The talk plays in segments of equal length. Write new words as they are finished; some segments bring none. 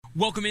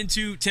Welcome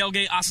into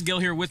Tailgate. Austin Gayle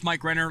here with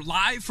Mike Renner,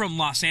 live from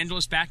Los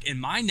Angeles, back in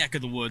my neck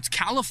of the woods,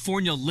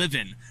 California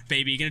living,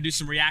 baby. Going to do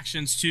some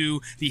reactions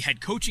to the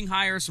head coaching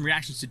hire, some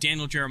reactions to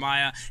Daniel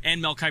Jeremiah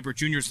and Mel Kiper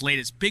Jr.'s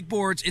latest big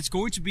boards. It's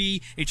going to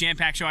be a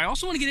jam-packed show. I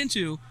also want to get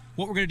into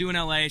what we're going to do in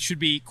LA. It should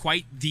be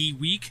quite the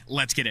week.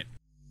 Let's get it.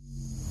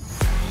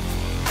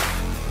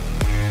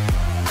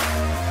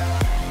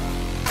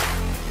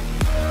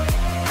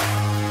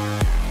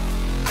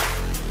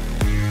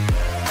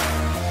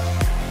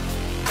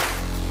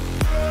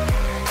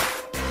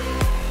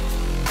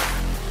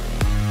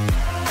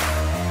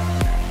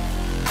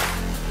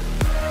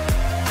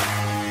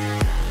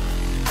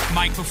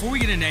 Mike, before we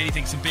get into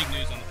anything, some big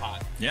news on the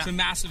pod. Yeah. Some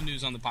massive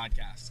news on the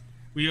podcast.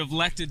 We have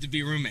elected to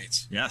be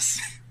roommates.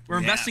 Yes. We're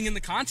investing in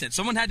the content.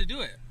 Someone had to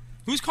do it.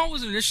 Whose call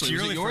was it initially?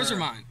 Was it yours or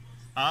mine?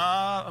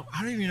 I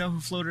don't even know who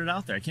floated it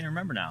out there. I can't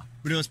remember now.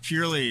 But it was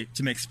purely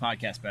to make this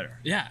podcast better.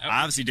 Yeah. I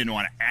obviously didn't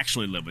want to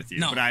actually live with you.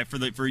 No.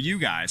 But for you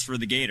guys, for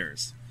the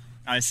Gators,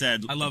 I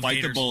said, I love bite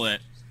Gators. the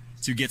bullet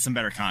to get some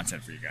better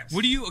content for you guys.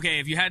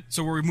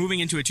 So we're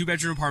moving into a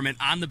 2-bedroom apartment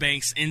on the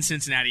Banks in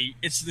Cincinnati.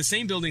 It's the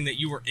same building that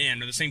you were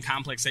in, or the same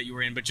complex that you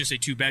were in, but just a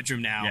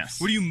 2-bedroom now.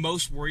 Yes. What are you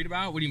most worried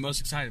about? What are you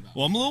most excited about?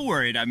 Well, I'm a little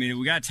worried. I mean,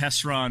 we got a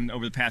test run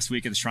over the past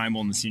week at the Shrine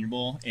Bowl and the Senior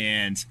Bowl,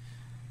 and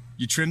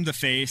you trimmed the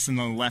face and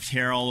the left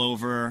hair all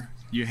over.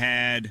 You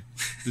had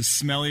the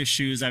smelliest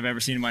shoes I've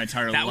ever seen in my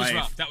entire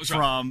life. That was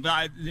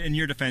rough. In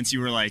your defense, you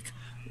were like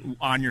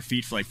on your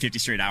feet for like 50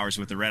 straight hours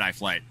with the red-eye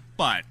flight.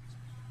 But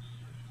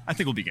I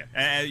think we'll be good.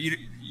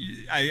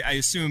 I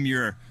assume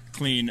you're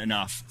clean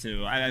enough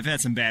to. I've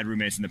had some bad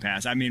roommates in the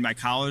past. I mean, my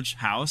college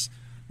house,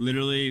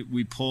 literally,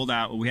 we pulled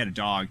out. We had a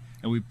dog,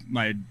 and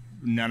my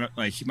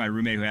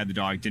roommate who had the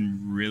dog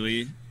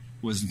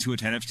wasn't too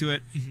attentive to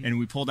it, and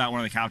we pulled out one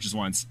of the couches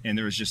once, and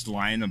there was just a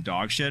line of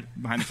dog shit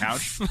behind the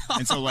couch,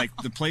 and so like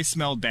the place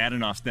smelled bad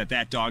enough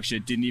that dog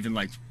shit didn't even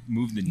like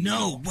move the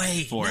needle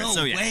for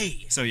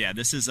it. So yeah,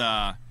 this is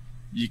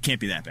you can't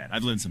be that bad.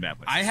 I've lived in some bad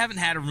places. I haven't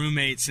had a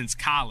roommate since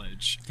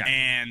college,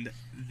 and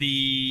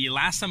the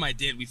last time I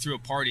did, we threw a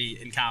party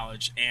in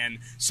college, and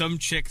some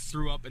chick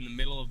threw up in the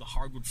middle of the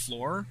hardwood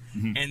floor,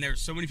 and there were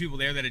so many people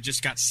there that it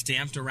just got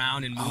stamped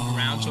around and moved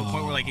around to a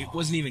point where like it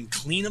wasn't even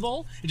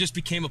cleanable. It just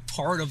became a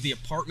part of the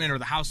apartment or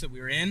the house that we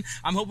were in.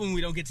 I'm hoping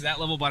we don't get to that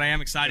level, but I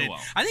am excited. Oh,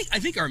 well. I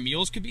think our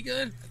meals could be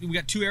good. We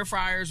got 2 air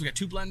fryers, we got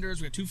 2 blenders,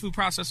 we got 2 food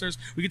processors.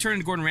 We could turn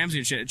into Gordon Ramsay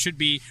and shit. It should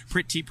be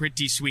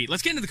pretty sweet.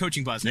 Let's get into the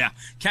coaching buzz now. Yeah.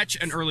 Catch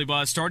an early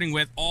buzz, starting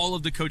with all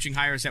of the coaching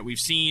hires that we've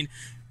seen.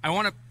 I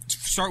want to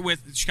start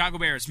with the Chicago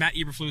Bears. Matt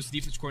Eberflus, the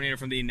defense coordinator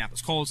from the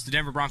Indianapolis Colts. The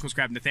Denver Broncos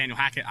grabbed Nathaniel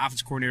Hackett,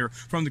 offensive coordinator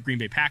from the Green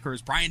Bay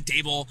Packers. Brian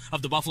Dable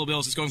of the Buffalo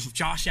Bills is going from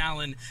Josh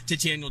Allen to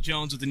Daniel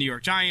Jones with the New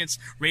York Giants.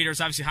 Raiders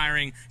obviously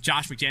hiring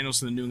Josh McDaniels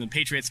from the New England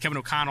Patriots. Kevin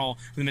O'Connell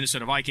from the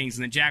Minnesota Vikings.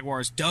 And then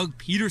Jaguars, Doug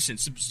Peterson,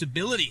 some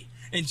stability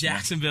in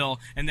Jacksonville.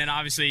 And then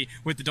obviously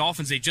with the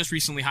Dolphins, they just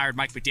recently hired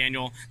Mike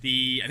McDaniel,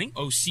 the, I think,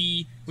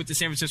 OC with the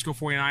San Francisco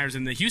 49ers,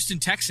 and the Houston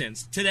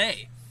Texans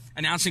today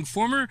announcing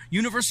former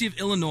University of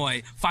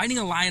Illinois Fighting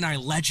Illini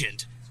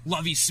legend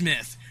Lovie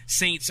Smith.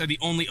 Saints are the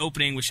only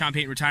opening with Sean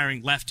Payton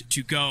retiring left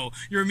to go.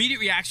 Your immediate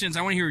reactions,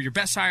 I want to hear your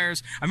best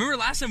hires. I remember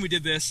last time we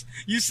did this,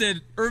 you said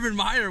Urban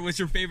Meyer was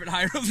your favorite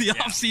hire of the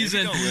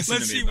offseason.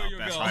 Let's see where you're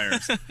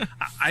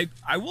going.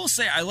 I will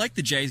say I like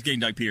the Jags getting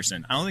Doug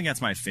Peterson. I don't think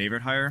that's my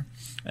favorite hire.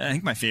 I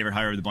think my favorite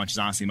hire of the bunch is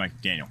honestly Mike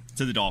McDaniel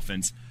to the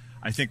Dolphins.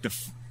 I think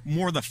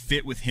more the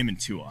fit with him and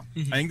Tua.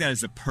 I think that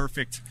is the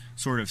perfect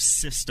sort of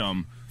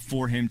system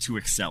for him to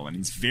excel in.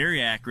 He's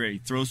very accurate. He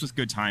throws with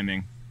good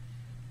timing.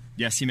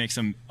 Yes, he makes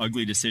some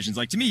ugly decisions.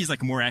 Like, to me, he's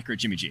like a more accurate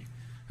Jimmy G,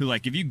 who,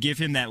 like, if you give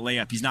him that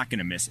layup, he's not going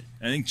to miss it.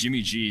 I think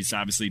Jimmy G's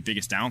obviously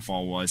biggest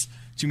downfall was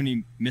too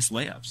many missed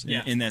layups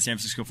in that San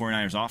Francisco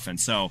 49ers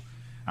offense. So,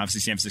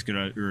 obviously, San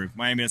Francisco or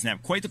Miami doesn't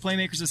have quite the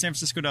playmakers that San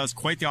Francisco does,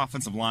 quite the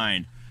offensive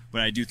line,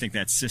 but I do think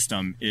that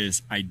system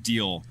is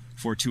ideal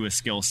for Tua's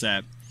skill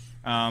set.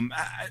 Not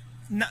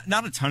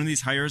a ton of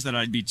these hires that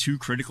I'd be too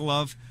critical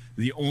of.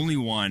 The only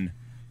one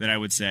that I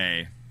would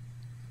say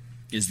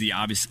is the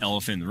obvious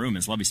elephant in the room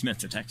is Lovie Smith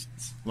to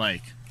Texans.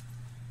 Like,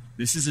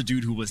 this is a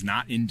dude who was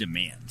not in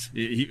demand.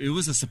 It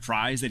was a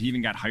surprise that he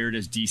even got hired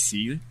as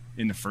DC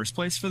in the first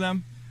place for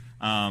them.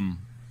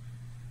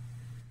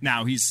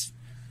 Now, he's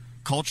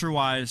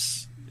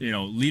culture-wise,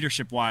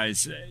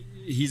 leadership-wise,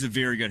 he's a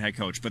very good head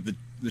coach. But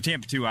the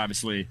Tampa 2,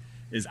 obviously,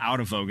 is out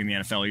of vogue in the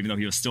NFL, even though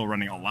he was still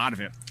running a lot of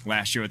it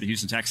last year with the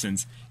Houston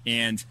Texans.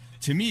 And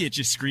to me, it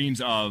just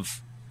screams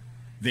of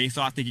they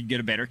thought they could get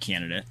a better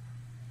candidate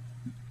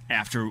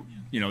after,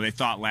 they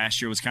thought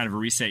last year was kind of a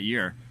reset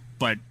year.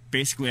 But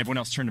basically everyone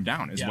else turned him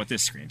down is what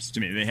this screams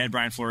to me. They had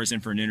Brian Flores in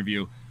for an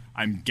interview.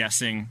 I'm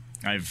guessing,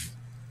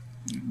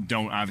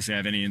 don't obviously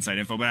have any inside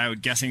info, but I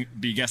would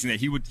be guessing that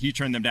he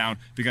turned them down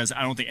because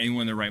I don't think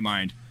anyone in their right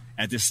mind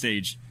at this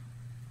stage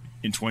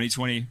in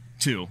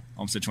 2022,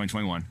 almost said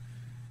 2021,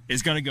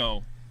 is going to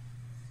go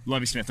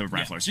Lovie Smith over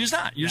Brian Flores. You're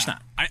just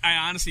not.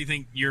 I honestly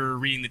think you're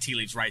reading the tea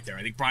leaves right there.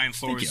 I think Brian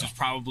Flores is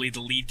probably the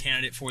lead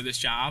candidate for this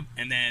job,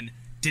 and then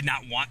did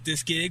not want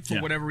this gig for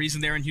whatever reason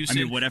there in Houston.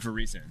 I mean, whatever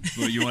reason.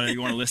 Well, you want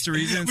to list the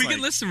reasons? We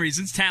can list some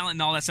reasons, talent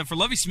and all that stuff. For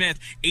Lovie Smith,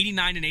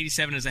 89 and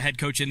 87 as a head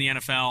coach in the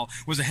NFL,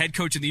 was a head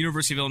coach at the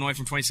University of Illinois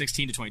from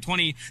 2016 to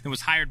 2020, then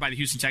was hired by the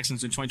Houston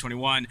Texans in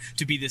 2021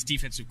 to be this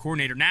defensive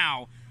coordinator.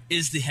 Now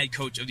is the head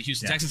coach of the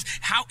Houston Texans.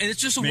 And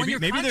it's just a one-year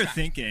contract. Maybe they're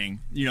thinking,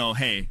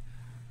 hey,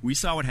 we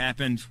saw what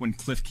happened when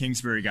Cliff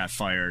Kingsbury got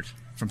fired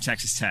from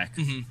Texas Tech.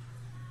 Mm-hmm.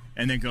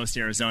 And then goes to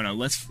Arizona.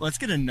 Let's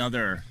get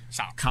another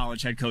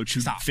college head coach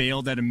who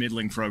failed at a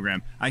middling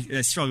program. I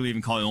struggle to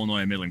even call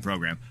Illinois a middling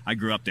program. I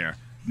grew up there.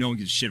 No one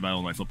gives a shit about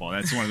Illinois football.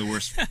 That's one of the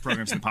worst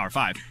programs in the Power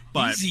 5.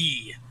 But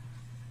easy.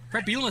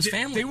 Brett Bielema's and his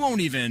family.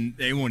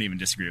 They won't even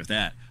disagree with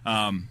that.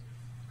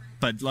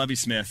 But Lovie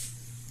Smith,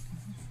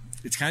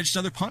 it's kind of just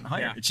another punt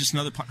hire. Yeah. It's just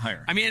another punt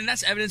hire. I mean, and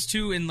that's evidence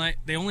too.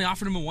 They only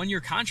offered him a 1-year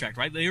contract,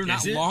 right? They are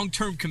not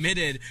long-term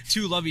committed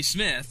to Lovie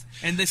Smith,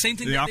 and the same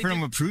thing. They offered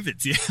him a prove it,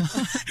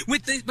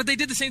 but they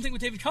did the same thing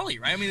with David Culley,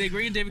 right? I mean, they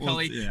agreed on David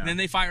Culley, and then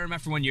they fire him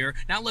after 1 year.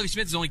 Now Lovie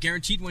Smith is only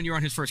guaranteed 1 year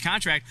on his first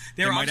contract.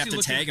 They might have to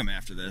tag him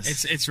after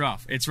this. It's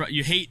rough. It's rough.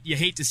 You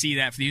hate to see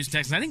that for the Houston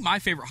Texans. I think my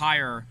favorite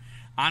hire,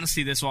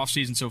 honestly, this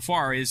offseason so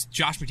far is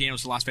Josh McDaniels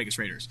to the Las Vegas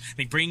Raiders. I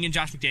think bringing in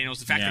Josh McDaniels,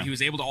 the fact that he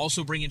was able to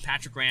also bring in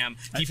Patrick Graham,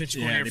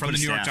 defensive coordinator from the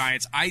New York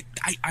Giants, I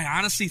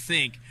honestly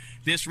think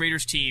this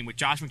Raiders team with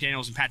Josh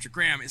McDaniels and Patrick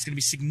Graham is going to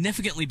be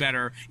significantly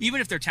better,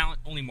 even if their talent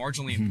only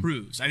marginally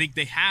improves. I think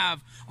they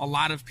have a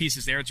lot of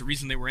pieces there. It's a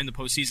reason they were in the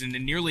postseason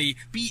and nearly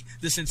beat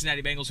the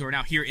Cincinnati Bengals, who are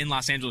now here in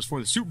Los Angeles for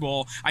the Super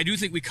Bowl. I do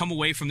think we come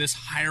away from this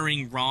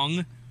hiring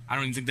rung. I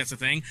don't even think that's a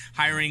thing.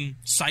 Hiring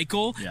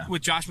cycle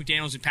with Josh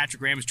McDaniels and Patrick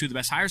Graham is two of the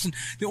best hires. And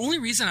the only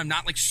reason I'm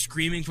not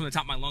screaming from the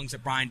top of my lungs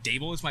that Brian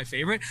Daboll is my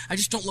favorite, I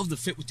just don't love the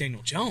fit with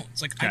Daniel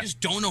Jones. I just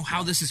don't know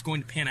how this is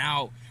going to pan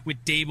out with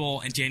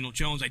Daboll and Daniel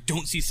Jones. I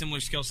don't see similar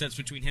skill sets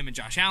between him and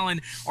Josh Allen.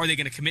 Are they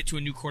going to commit to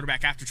a new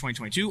quarterback after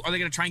 2022? Are they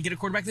going to try and get a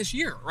quarterback this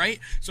year, right?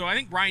 So I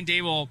think Brian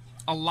Daboll,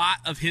 a lot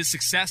of his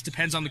success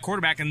depends on the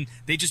quarterback, and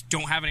they just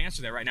don't have an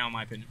answer there right now, in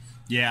my opinion.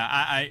 Yeah,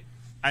 I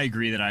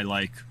agree that I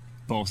like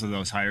both of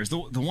those hires. The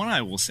one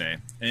I will say,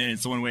 and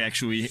it's the one we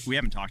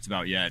haven't talked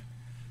about yet,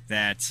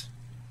 that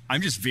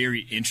I'm just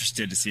very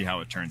interested to see how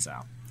it turns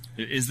out,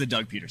 is the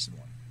Doug Peterson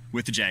one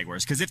with the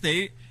Jaguars. Because if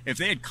they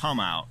had come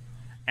out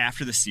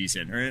after the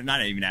season, or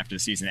not even after the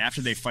season, after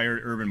they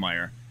fired Urban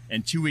Meyer,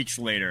 and 2 weeks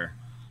later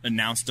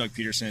announced Doug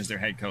Peterson as their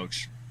head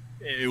coach,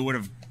 it would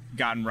have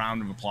gotten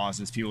round of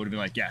applauses. People would have been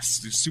like, yes,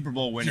 the Super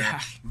Bowl winner,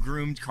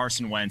 groomed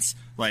Carson Wentz.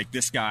 Like,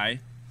 this guy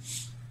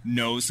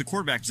knows the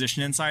quarterback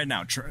position inside and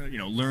out.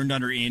 Learned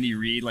under Andy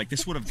Reid. Like,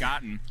 this would have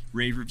gotten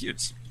rave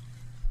reviews.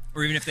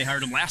 Or even if they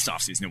hired him last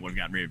offseason, it would have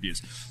gotten rave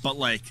reviews. But,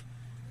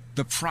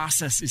 the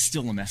process is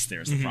still a mess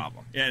there is the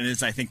problem. And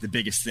it's, I think, the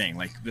biggest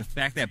thing. The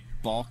fact that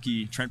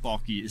Trent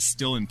Baalke is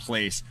still in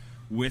place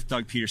with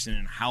Doug Peterson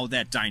and how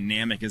that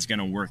dynamic is going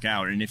to work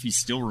out. And if he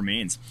still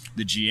remains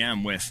the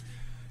GM with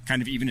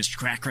kind of even his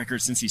track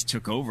record since he's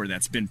took over,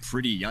 that's been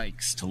pretty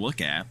yikes to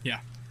look at.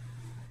 Yeah.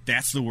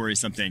 That's the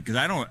worrisome thing, because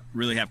I don't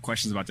really have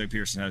questions about Doug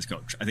Peterson as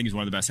coach. I think he's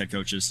one of the best head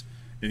coaches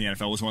in the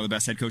NFL, was one of the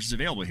best head coaches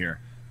available here.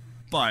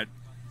 But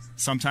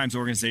sometimes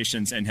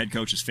organizations and head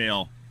coaches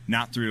fail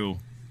not through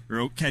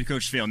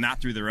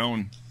their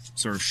own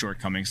sort of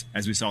shortcomings,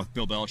 as we saw with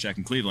Bill Belichick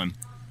in Cleveland.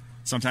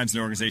 Sometimes the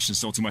organization is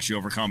still too much to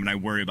overcome, and I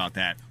worry about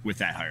that with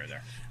that hire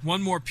there.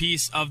 One more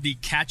piece of the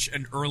catch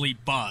an early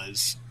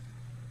buzz.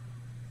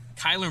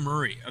 Kyler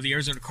Murray of the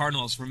Arizona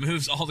Cardinals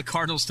removes all the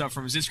Cardinals stuff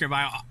from his Instagram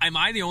bio. Am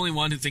I the only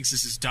one who thinks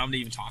this is dumb to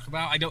even talk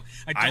about? I don't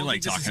like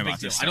think this talking is a big about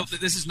deal. this I don't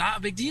think this is not a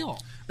big deal.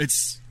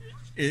 It's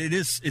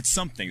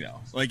something,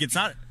 though. It's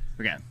not,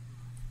 again,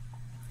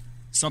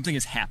 something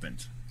has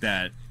happened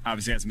that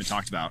obviously hasn't been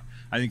talked about.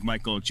 I think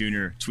Michael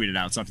Jr. tweeted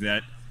out something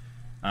that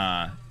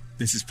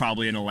this is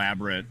probably an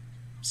elaborate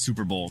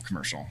Super Bowl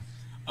commercial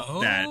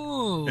that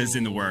is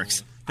in the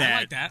works. I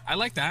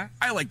like that.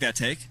 I like that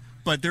take.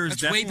 But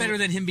that's way better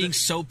than him being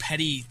so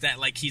petty that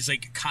he's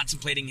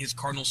contemplating his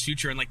Cardinals'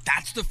 future and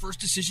that's the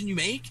first decision you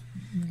make.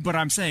 But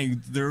I'm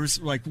saying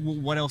there's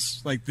what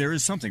else? There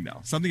is something, though.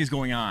 Something is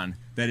going on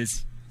that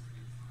is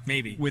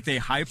maybe with a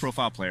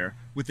high-profile player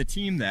with a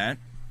team that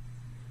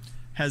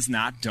has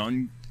not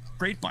done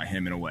great by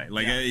him in a way.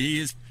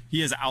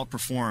 He has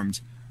outperformed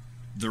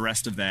the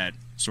rest of that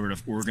sort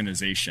of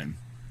organization,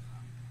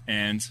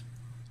 and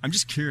I'm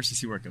just curious to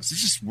see where it goes.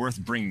 It's just worth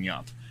bringing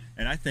up.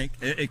 And I think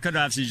it could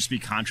obviously just be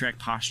contract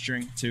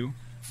posturing, too,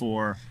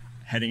 for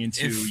heading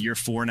into year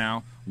 4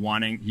 now,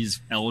 he's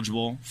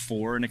eligible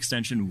for an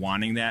extension,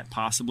 wanting that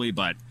possibly.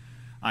 But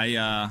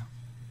I'm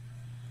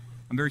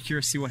very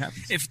curious to see what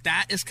happens. If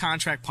that is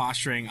contract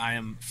posturing, I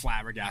am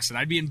flabbergasted.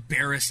 I'd be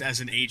embarrassed as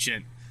an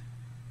agent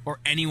or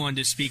anyone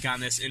to speak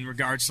on this in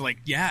regards to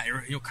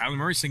Kyler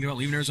Murray's thinking about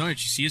leaving Arizona.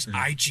 Did you see his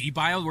IG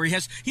bio where he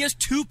has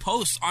 2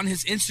 posts on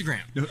his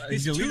Instagram? He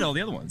deleted all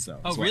the other ones, though.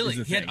 Oh, really?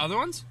 He had other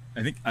ones?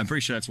 I'm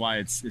pretty sure that's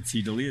why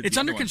he deleted. It's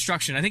under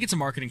construction. I think it's a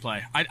marketing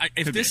play.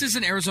 If this is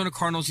an Arizona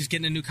Cardinals, he's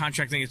getting a new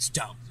contract. I think it's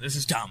dumb. This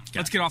is dumb.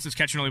 Let's get off this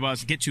catch and early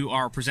buzz and get to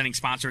our presenting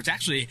sponsor. It's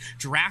actually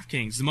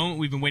DraftKings. The moment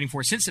we've been waiting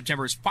for since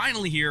September is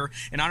finally here.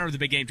 In honor of the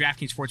big game,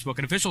 DraftKings Sportsbook,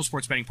 an official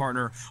sports betting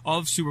partner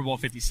of Super Bowl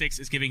 56,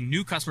 is giving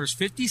new customers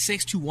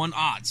 56-1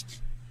 odds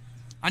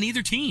on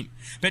either team.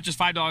 Bet just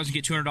 $5 and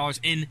get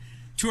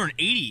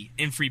 $280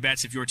 in free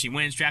bets if your team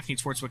wins.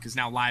 DraftKings Sportsbook is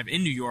now live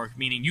in New York,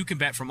 meaning you can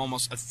bet from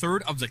almost a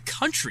third of the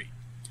country.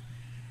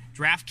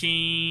 If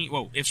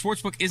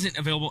Sportsbook isn't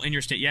available in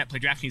your state yet, play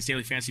DraftKings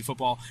Daily Fantasy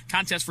Football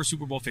Contest for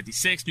Super Bowl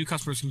 56. New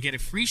customers can get a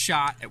free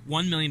shot at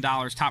 $1 million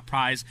top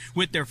prize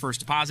with their first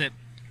deposit.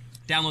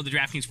 Download the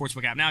DraftKings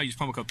Sportsbook app now. Use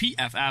promo code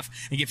PFF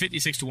and get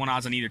 56-1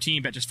 odds on either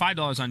team. Bet just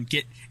 $5 on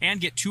get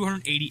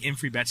 280 in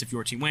free bets if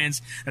your team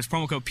wins. That's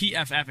promo code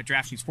PFF at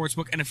DraftKings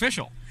Sportsbook, an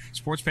official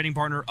sports betting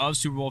partner of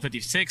Super Bowl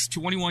 56.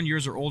 21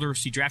 years or older.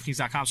 See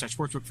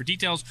DraftKings.com/sportsbook for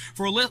details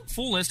for a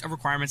full list of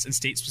requirements and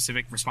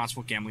state-specific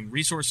responsible gambling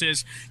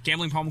resources.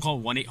 Gambling problem,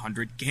 call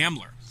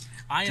 1-800-GAMBLER.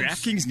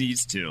 DraftKings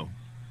needs to,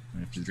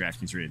 after the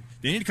DraftKings read,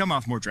 they need to come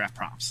off more draft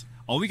props.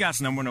 All we got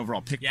is number one overall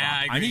pick.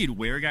 Yeah, I need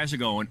where guys are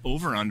going,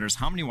 over-unders,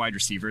 how many wide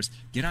receivers.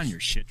 Get on your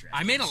shit, draft.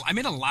 I made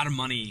a lot of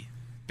money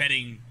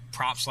betting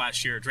props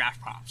last year, draft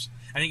props.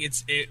 I think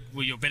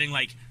betting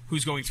like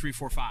who's going 3,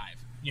 4, 5.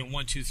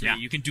 1, 2, 3. Yeah.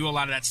 You can do a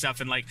lot of that stuff,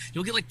 and like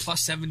you'll get like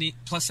plus 70,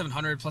 plus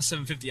 700, plus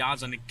 750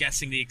 odds on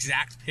guessing the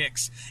exact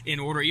picks in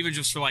order, even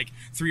just for like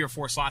 3 or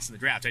 4 slots in the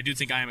draft. I do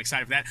think I am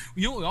excited for that.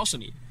 You know what we also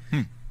need?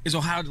 Is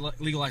Ohio to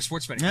legalize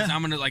sports betting. Yeah.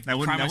 I'm going to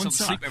cry myself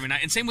to sleep every night.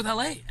 And same with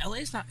LA.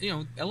 LA's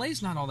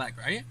not all that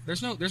great.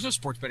 There's no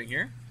sports betting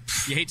here.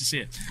 You hate to see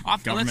it.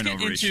 Let's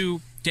get into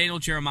Daniel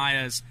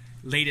Jeremiah's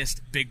latest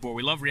big board.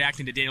 We love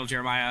reacting to Daniel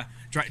Jeremiah's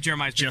big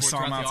board. Just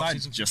saw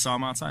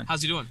him outside.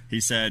 How's he doing?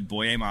 He said,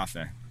 Boye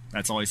Mafe.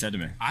 That's all he said to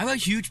me. I'm a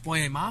huge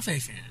Boye Mafe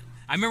fan.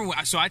 I remember,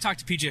 I talked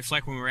to PJ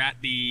Fleck when we were at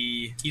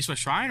the East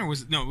West Shrine, we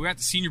were at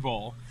the Senior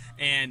Bowl,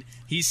 and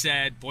he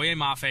said Boye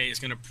Mafe is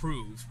going to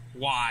prove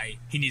why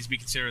he needs to be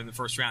considered in the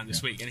first round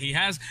this week. And he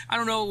has. I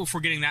don't know if we're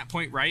getting that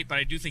point right, but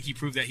I do think he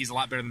proved that he's a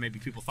lot better than maybe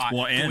people thought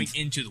going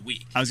into the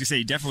week. I was going to say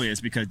he definitely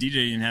is, because DJ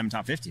didn't have him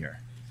top 50 here.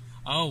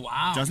 Oh,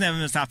 wow. Doesn't have him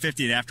in his top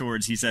 50, and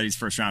afterwards he said he's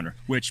first rounder,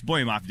 which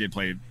Boye Mafe did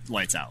play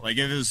lights out. Like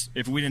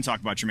if we didn't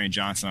talk about Jermaine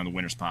Johnson on the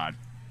Winners Pod,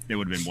 it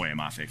would have been Boye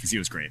Mafe, because he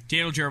was great.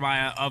 Daniel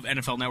Jeremiah of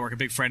NFL Network, a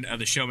big friend of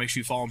the show. Make sure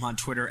you follow him on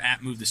Twitter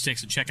at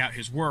MoveTheSticks and check out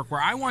his work.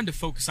 Where I wanted to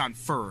focus on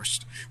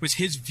first was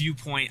his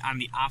viewpoint on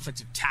the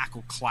offensive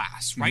tackle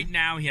class. Right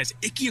now he has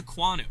Ike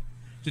Ekwonu,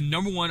 the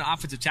number 1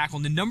 offensive tackle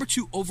and the number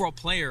 2 overall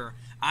player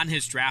on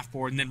his draft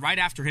board. And then right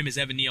after him is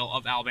Evan Neal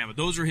of Alabama.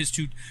 Those are his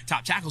 2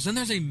 top tackles. Then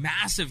there's a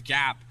massive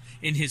gap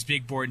in his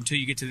big board until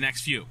you get to the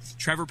next few.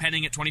 Trevor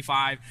Penning at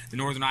 25, the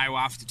Northern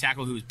Iowa offensive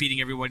tackle who was beating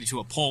everybody to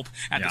a pulp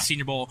at the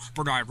Senior Bowl.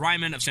 Bernard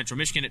Ryman of Central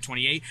Michigan at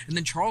 28, and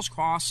then Charles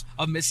Cross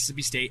of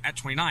Mississippi State at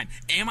 29.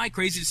 Am I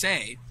crazy to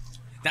say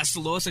that's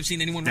the lowest I've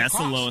seen anyone rank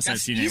cross? That's the lowest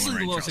I've seen anyone rank cross.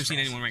 Easily the lowest I've seen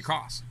anyone rank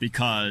cross.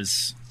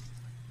 Because,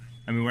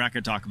 we're not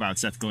going to talk about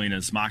Seth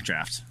Galina's mock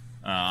draft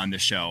on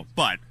this show,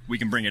 but we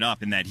can bring it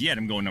up in that he had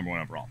him going number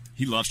 1 overall.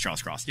 He loves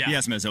Charles Cross. Yeah. He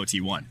has him as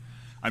OT1.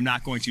 I'm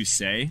not going to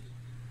say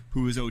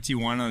who is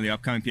OT1 on the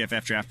upcoming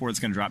PFF draft board that's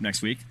going to drop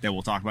next week, that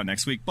we'll talk about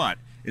next week, but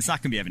it's not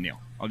going to be Evan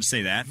Neal. I'll just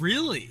say that.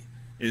 Really?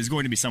 It is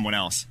going to be someone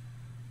else,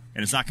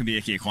 and it's not going to be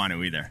Ike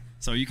Ekwonu either.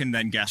 So you can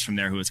then guess from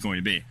there who it's going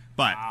to be.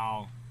 But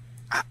wow.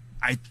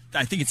 I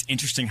think it's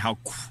interesting how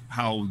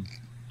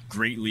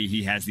greatly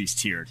he has these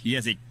tiered. He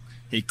has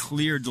a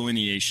clear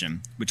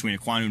delineation between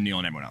Ekwonu, Neal,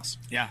 and everyone else.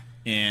 Yeah.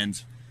 And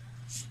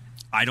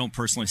I don't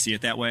personally see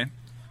it that way.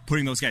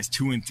 Putting those guys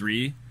 2 and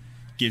 3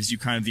 gives you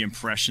kind of the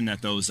impression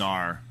that those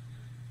are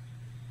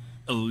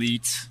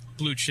elite,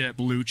 blue chip,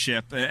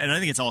 and I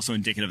think it's also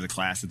indicative of the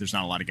class that there's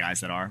not a lot of guys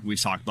that are. We've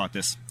talked about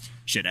this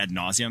shit ad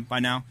nauseum by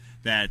now,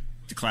 that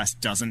the class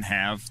doesn't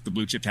have the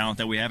blue chip talent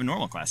that we have in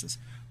normal classes.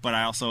 But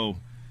I also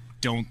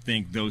don't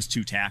think those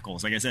 2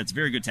 tackles, like I said, it's a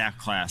very good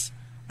tackle class.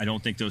 I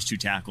don't think those 2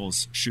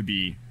 tackles should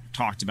be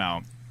talked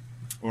about,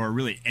 or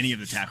really any of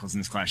the tackles in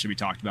this class should be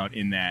talked about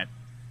in that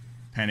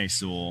Penei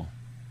Sewell,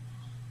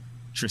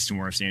 Tristan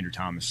Wirfs, Andrew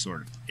Thomas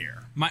sort of air.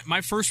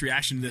 My first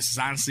reaction to this is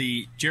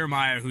honestly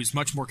Jeremiah, who's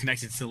much more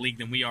connected to the league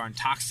than we are and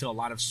talks to a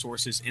lot of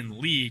sources in the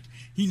league.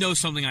 He knows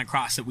something on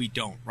Cross that we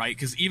don't, right?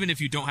 Because even if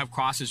you don't have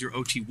Cross as your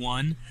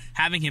OT1,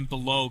 having him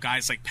below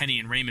guys like Penny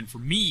and Raymond for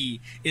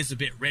me is a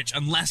bit rich,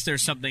 unless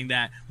there's something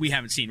that we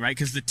haven't seen, right?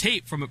 Because the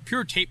tape, from a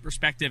pure tape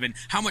perspective and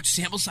how much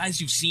sample size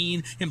you've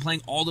seen him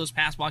playing all those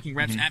pass blocking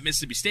reps at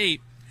Mississippi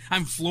State,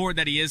 I'm floored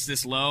that he is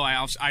this low.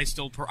 I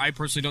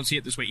personally don't see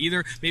it this way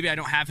either. Maybe I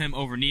don't have him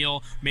over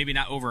Neal, maybe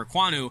not over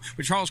Ekwonu,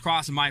 but Charles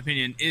Cross, in my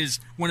opinion, is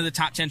one of the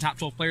top 10, top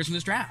 12 players in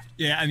this draft.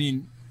 Yeah,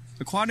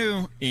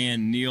 Ekwonu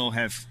and Neal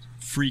have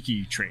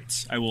freaky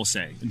traits, I will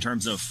say, in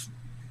terms of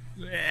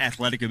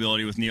athletic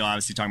ability. With Neal,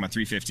 obviously talking about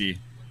 350,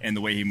 and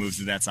the way he moves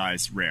to that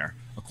size, rare.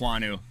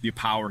 Ekwonu, the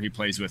power he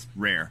plays with,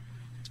 rare.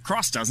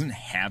 Cross doesn't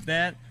have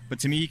that, but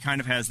to me, he kind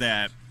of has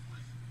that.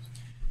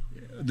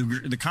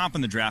 the comp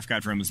in the draft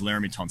guide for him was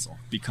Laramie Tunsil,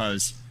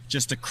 because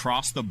just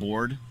across the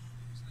board,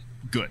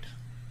 good.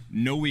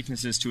 No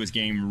weaknesses to his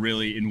game,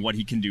 really, in what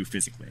he can do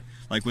physically.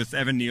 Like with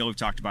Evan Neal, we've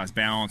talked about his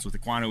balance. With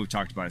Ekwonu, we've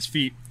talked about his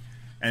feet.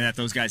 And that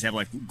those guys have,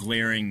 like,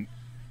 glaring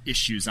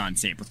issues on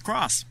tape. With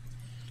Cross,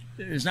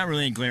 there's not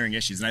really any glaring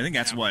issues. And I think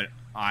that's what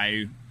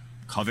I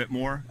covet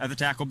more at the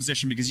tackle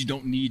position, because you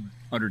don't need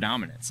utter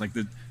dominance. Like,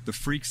 the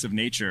freaks of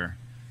nature,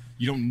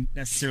 you don't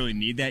necessarily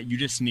need that. You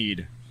just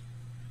need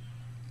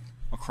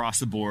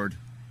across-the-board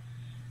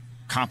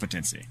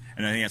competency.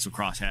 And I think that's what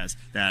Cross has,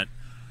 that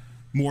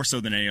more so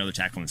than any other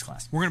tackle in this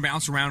class. We're going to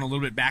bounce around a little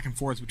bit back and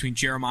forth between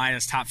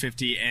Jeremiah's top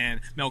 50 and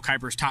Mel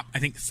Kiper's top, I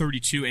think,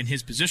 32 in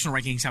his positional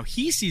rankings, how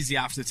he sees the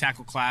offensive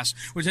tackle class,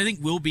 which I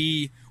think will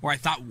be, or I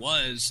thought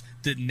was,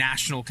 the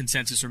national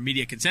consensus or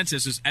media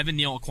consensus, is Evan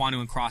Neal, Ekwonu,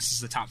 and Cross as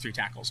the top 3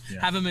 tackles.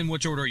 Yeah. Have them in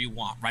which order you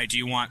want, right? Do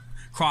you want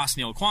Cross,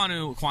 Neal,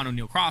 Ekwonu, Ekwonu,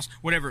 Neal, Cross,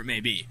 whatever it may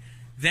be.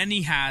 Then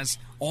he has,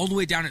 all the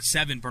way down at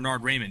 7,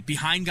 Bernard Raymond,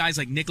 behind guys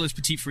like Nicholas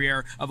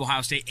Petit-Frere of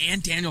Ohio State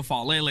and Daniel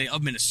Faalele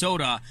of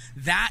Minnesota.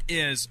 That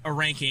is a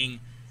ranking,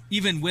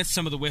 even with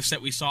some of the whiffs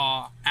that we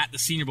saw at the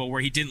Senior Bowl,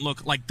 where he didn't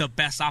look like the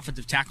best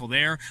offensive tackle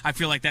there. I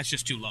feel like that's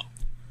just too low.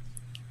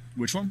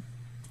 Which one?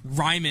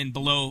 Ryman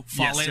below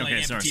Faalele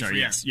and Petit-Frere.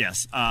 Yes.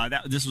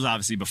 This was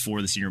obviously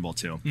before the Senior Bowl,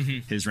 too,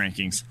 his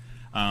rankings.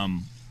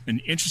 An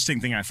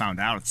interesting thing I found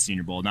out at the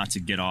Senior Bowl, not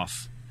to get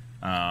off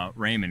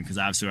Raymond, because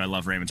obviously I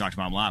love Raymond, talked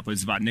about him a lot, but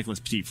it's about Nicholas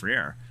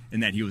Petit-Frere, in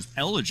that he was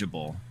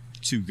eligible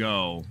to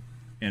go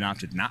and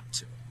opted not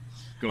to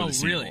go to the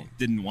Senior Bowl.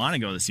 Didn't want to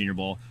go to the Senior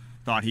Bowl,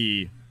 thought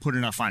he put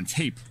enough on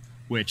tape,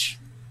 which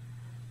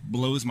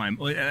blows my...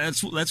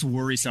 That's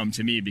worrisome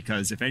to me,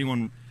 because if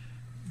anyone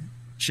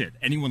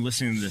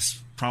listening to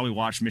this probably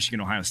watched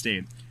Michigan-Ohio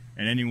State,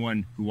 and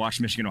anyone who watched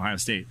Michigan-Ohio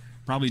State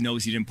probably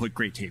knows he didn't put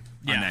great tape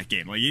on that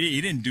game. Like, he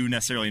didn't do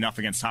necessarily enough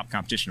against top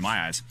competition in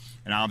my eyes.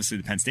 And obviously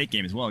the Penn State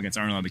game as well against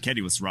Arnold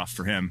Ebiketie was rough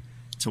for him,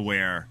 to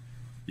where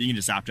you can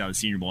just opt out of the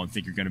Senior Bowl and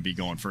think you're going to be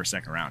going for a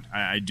second round.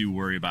 I do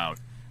worry about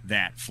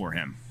that for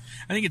him.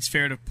 I think it's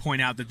fair to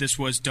point out that this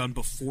was done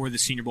before the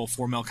Senior Bowl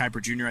for Mel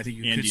Kiper Jr. I think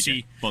you could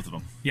see both of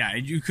them. Yeah,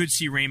 and you could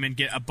see Raymond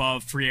get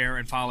above Frere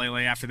and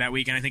Faalele after that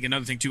week. And I think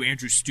another thing too,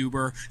 Andrew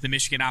Stuber, the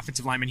Michigan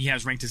offensive lineman, he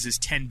has ranked as his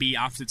 10B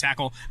offensive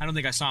tackle. I don't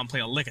think I saw him play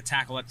a lick of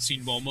tackle at the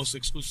Senior Bowl, mostly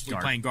exclusively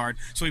playing guard.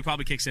 So he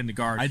probably kicks into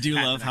guard. I do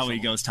love how he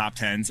goes top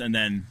 10s, and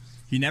then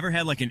he never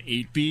had like an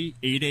 8B,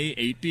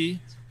 8A, 8B.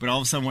 But all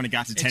of a sudden, when it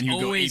got to 10, you go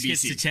ABC. It always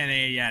gets to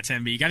 10A,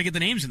 10B. You got to get the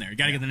names in there.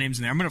 Get the names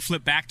in there. I'm going to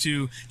flip back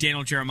to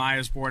Daniel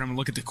Jeremiah's board. I'm going to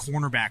look at the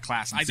cornerback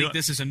class. I think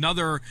this is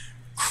another,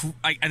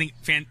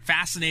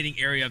 fascinating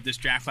area of this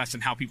draft class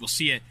and how people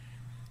see it.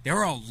 There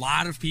are a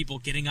lot of people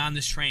getting on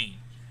this train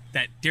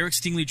that Derek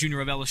Stingley Jr.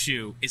 of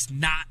LSU is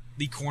not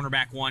the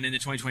cornerback one in the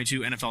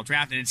 2022 NFL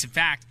draft, and it's in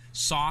fact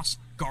Sauce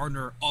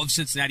Gardner of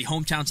Cincinnati,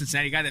 hometown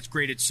Cincinnati guy that's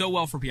graded so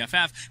well for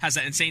PFF, has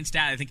that insane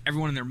stat I think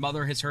everyone and their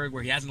mother has heard,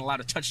 where he hasn't allowed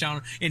a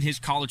touchdown in his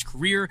college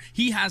career.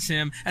 He has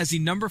him as the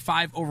number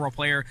 5 overall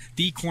player,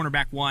 the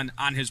cornerback 1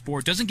 on his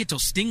board. Doesn't get till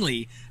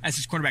Stingley as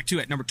his cornerback 2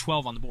 at number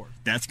 12 on the board.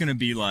 That's going to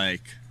be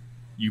like,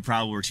 you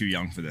probably were too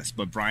young for this,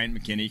 but Bryant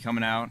McKinney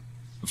coming out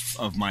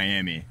of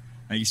Miami.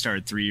 I think he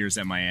started 3 years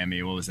at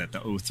Miami. What was that, the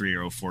 03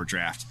 or 04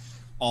 draft?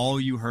 All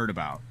you heard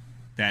about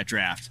that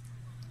draft,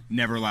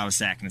 never allowed a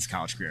sack in his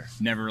college career.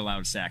 Never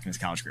allowed a sack in his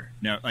college career.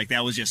 No, like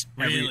that was just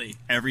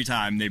every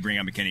time they bring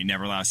up McKinney,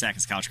 never allowed a sack in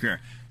his college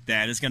career.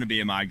 That is going to be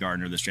Ahmad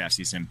Gardner this draft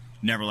season.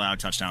 Never allowed a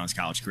touchdown in his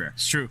college career.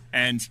 It's true.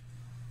 And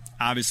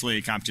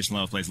obviously competition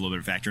level plays a little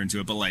bit of a factor into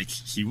it, but like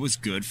he was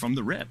good from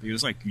the rip. He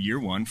was like year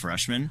 1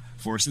 freshman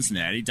for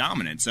Cincinnati,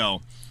 dominant.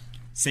 So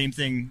same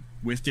thing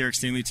with Derek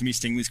Stingley. To me,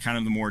 Stingley's kind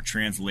of the more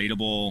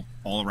translatable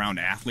all-around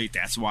athlete.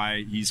 That's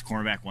why he's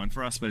cornerback 1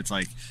 for us. But it's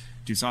like,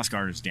 dude, Sauce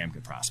Gardner's a damn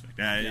good prospect.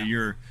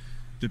 You're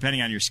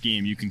depending on your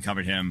scheme, you can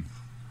cover him.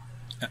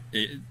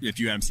 If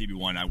you had him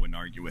CB1, I wouldn't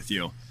argue with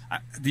you.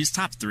 These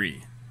top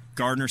 3,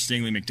 Gardner,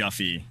 Stingley,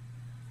 McDuffie,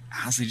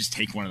 honestly, just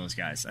take one of those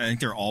guys. I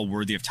think they're all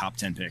worthy of top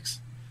 10 picks.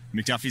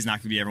 McDuffie's not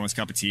going to be everyone's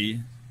cup of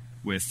tea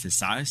with his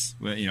size.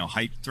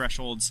 Height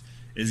thresholds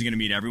isn't going to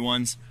meet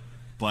everyone's,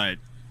 but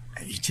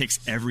he ticks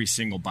every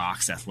single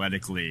box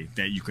athletically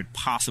that you could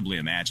possibly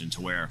imagine,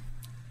 to where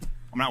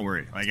I'm not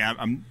worried.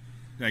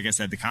 Like I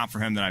said, the comp for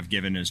him that I've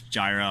given is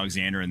Jair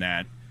Alexander, and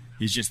that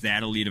he's just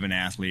that elite of an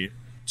athlete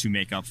to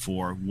make up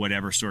for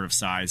whatever sort of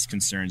size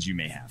concerns you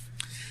may have.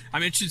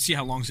 I'm interested to see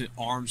how long his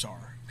arms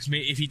are, because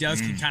if he does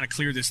can kind of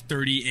clear this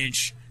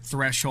 30-inch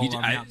threshold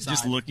on the outside.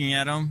 Just looking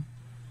at him,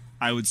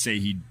 I would say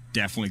he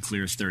definitely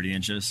clears 30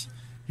 inches.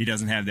 He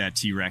doesn't have that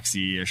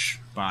T-Rexy-ish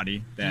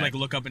body. That,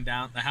 look up and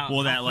down.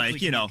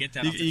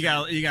 You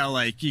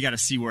gotta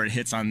see where it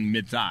hits on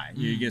mid thigh.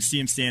 You gotta see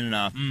him standing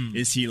up.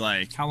 Is he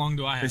like? How long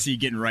do I have? Is he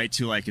getting right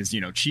to like his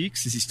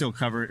cheeks? Is he still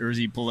covered, or is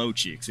he below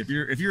cheeks? If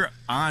you're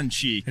on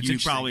cheek, you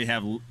probably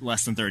have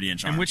less than 30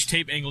 inch arms. And which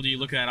tape angle do you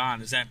look at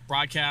on? Is that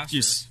broadcast?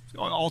 Just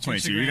All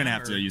 22. You're going to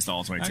have to use the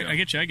all 22. I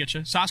get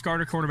you. Sauce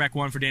Gardner, quarterback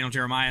 1 for Daniel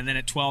Jeremiah. And then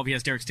at 12, he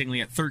has Derek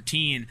Stingley. At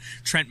 13,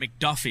 Trent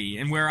McDuffie.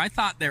 And where I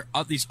thought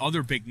these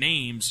other big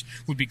names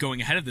would be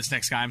going ahead of this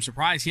next guy, I'm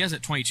surprised he has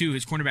at 22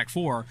 his cornerback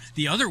 4,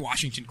 the other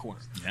Washington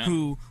corner,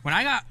 who, when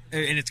I got,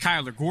 and it's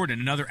Kyler Gordon,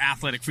 another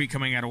athletic freak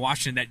coming out of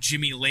Washington, that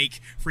Jimmy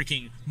Lake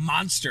freaking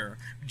monster,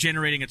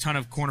 generating a ton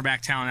of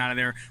cornerback talent out of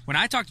there. When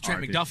I talked to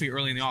Trent McDuffie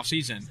early in the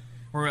offseason,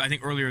 or I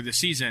think earlier this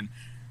season,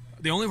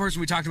 the only person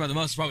we talked about the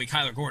most is probably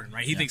Kyler Gordon,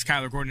 right? He thinks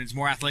Kyler Gordon is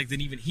more athletic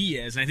than even he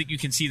is, and I think you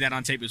can see that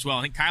on tape as well.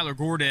 I think Kyler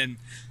Gordon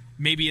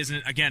maybe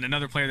isn't, again,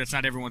 another player that's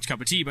not everyone's cup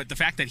of tea, but the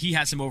fact that he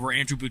has him over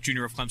Andrew Booth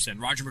Jr. of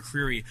Clemson, Roger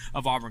McCreary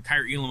of Auburn,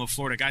 Kyrie Elam of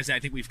Florida, guys that I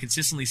think we've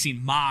consistently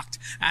seen mocked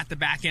at the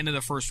back end of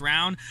the first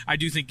round, I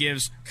do think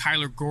gives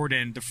Kyler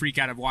Gordon, the freak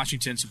out of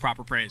Washington, some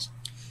proper praise.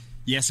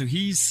 Yeah, so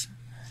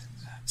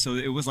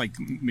it was like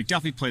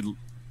McDuffie played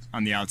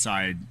on the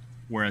outside,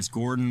 whereas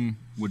Gordon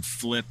would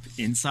flip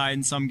inside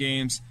in some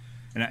games.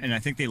 And I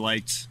think they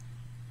liked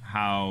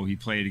how he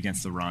played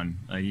against the run.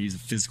 He's a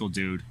physical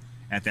dude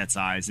at that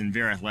size and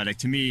very athletic.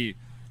 To me,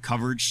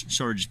 coverage,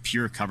 sort of just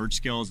pure coverage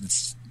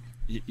skills,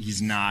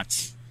 he's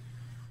not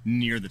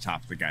near the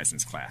top of the guys in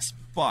his class.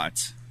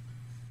 But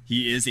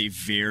he is a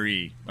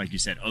very, like you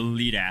said,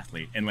 elite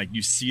athlete. And like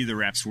you see the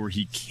reps where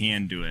he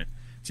can do it.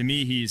 To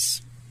me,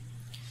 he's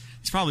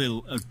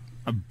probably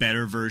a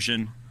better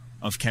version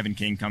of Kevin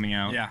King coming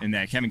out. Yeah. In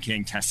that Kevin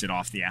King tested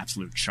off the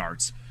absolute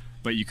charts.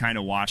 But you kind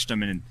of watched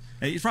him, and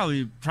it's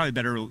probably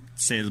better to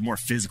say the more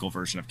physical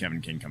version of Kevin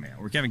King coming out,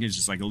 where Kevin King is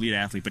just like elite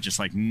athlete, but just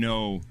like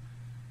no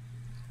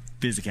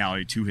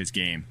physicality to his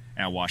game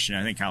at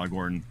Washington. I think Kyler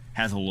Gordon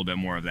has a little bit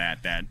more of that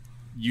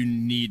you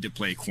need to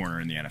play corner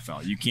in the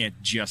NFL. You can't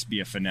just be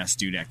a finesse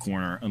dude at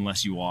corner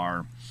unless you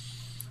are,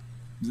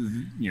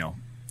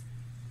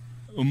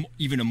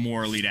 even a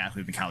more elite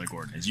athlete than Kyler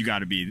Gordon is. You got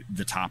to be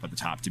the top of the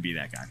top to be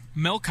that guy.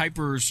 Mel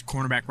Kiper's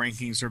cornerback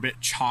rankings are a bit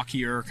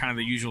chalkier, kind of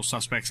the usual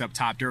suspects up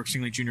top. Derek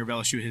Stingley Jr. of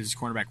LSU, his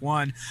cornerback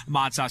 1.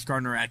 Ahmad Sauce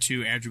Gardner at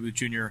 2. Andrew Booth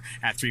Jr.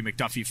 at 3.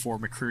 McDuffie 4.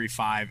 McCreary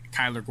 5.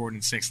 Kyler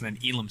Gordon 6. And then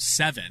Elam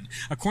 7.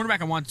 A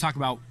cornerback I want to talk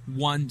about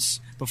once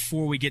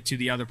before we get to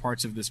the other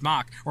parts of this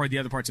mock, or the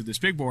other parts of this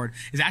big board,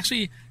 is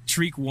actually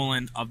Tariq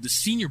Woolen of the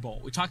Senior Bowl.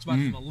 We talked about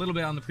him a little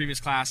bit on the previous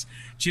class.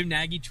 Jim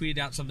Nagy tweeted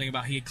out something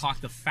about he had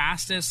clocked the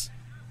fastest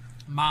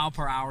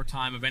mile-per-hour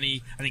time of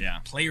any,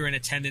 player in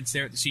attendance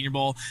there at the Senior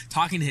Bowl.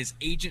 Talking to his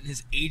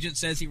agent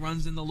says he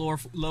runs in the low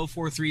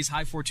 4.3s,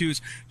 high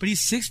 4.2s, but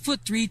he's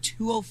 6'3",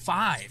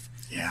 205.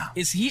 Yeah.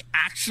 Is he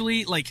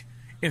actually,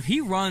 if he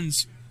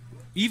runs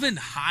even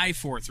high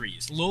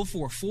 4.3s, low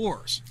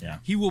 4.4s,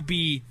 he will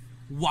be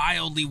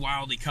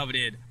wildly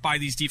coveted by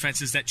these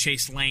defenses that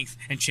chase length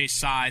and chase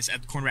size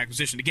at the cornerback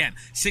position. Again,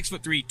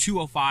 6'3",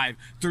 205,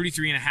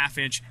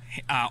 33.5-inch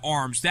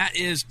arms. That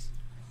is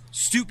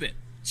stupid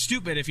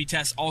if he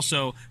tests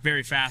also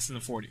very fast in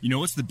the 40. You know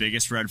what's the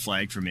biggest red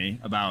flag for me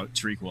about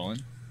Tariq Woolen?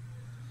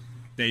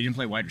 That he didn't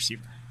play wide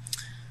receiver.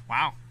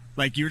 Wow.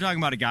 Like, you're talking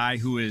about a guy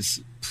who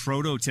is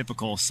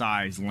prototypical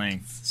size,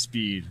 length,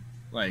 speed,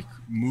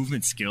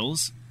 movement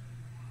skills.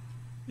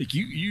 Like,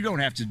 you don't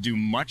have to do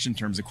much in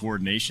terms of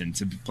coordination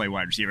to play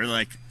wide receiver.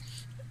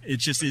 It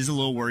just is a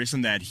little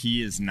worrisome that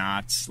he is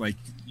not,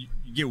 you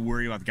get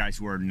worried about the guys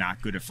who are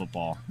not good at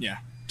football. Yeah.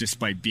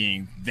 Despite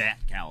being that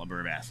caliber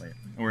of athlete,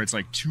 or it's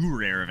too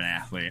rare of an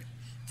athlete.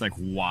 It's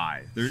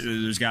why?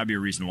 There's got to be a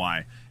reason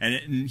why.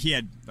 And he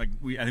had I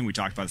think we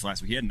talked about this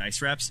last week. He had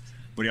nice reps,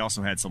 but he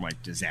also had some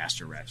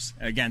disaster reps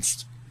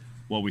against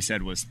what we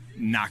said was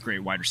not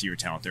great wide receiver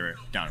talent there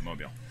down at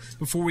Mobile.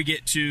 Before we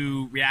get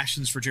to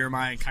reactions for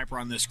Jeremiah and Kiper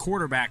on this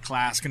quarterback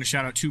class, going to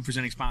shout out 2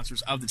 presenting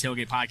sponsors of the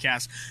Tailgate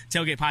Podcast.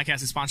 Tailgate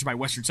Podcast is sponsored by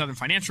Western Southern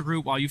Financial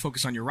Group. While you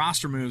focus on your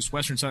roster moves,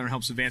 Western Southern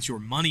helps advance your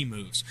money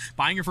moves.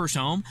 Buying your first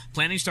home,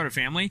 planning to start a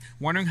family,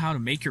 wondering how to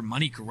make your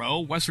money grow?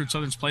 Western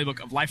Southern's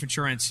playbook of life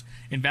insurance,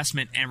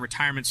 investment, and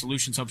retirement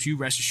solutions helps you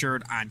rest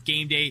assured on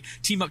game day.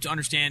 Team up to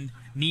understand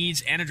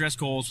needs and address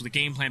goals with a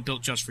game plan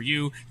built just for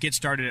you. Get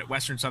started at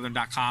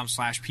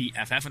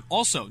westernsouthern.com/PFF. And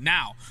also,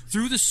 now,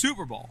 through the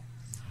Super Bowl,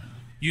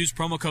 use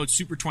promo code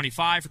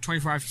SUPER25 for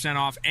 25%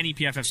 off any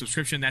PFF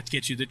subscription. That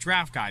gets you the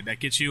draft guide. That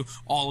gets you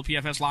all the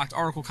PFF's locked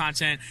article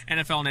content,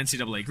 NFL and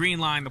NCAA Green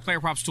Line, the player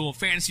props tool,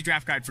 fantasy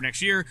draft guide for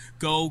next year.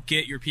 Go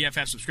get your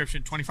PFF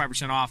subscription,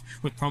 25% off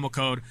with promo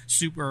code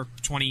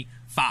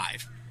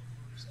SUPER25.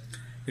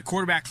 The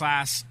quarterback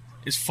class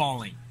is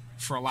falling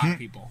for a lot of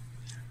people.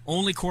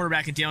 Only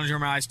quarterback in Daniel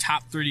Jeremiah's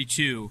top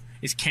 32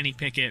 is Kenny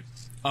Pickett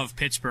of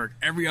Pittsburgh.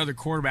 Every other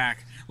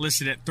quarterback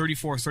listed at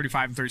 34,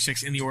 35, and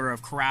 36 in the order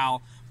of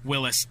Corral,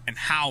 Willis, and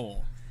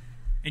Howell.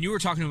 And you were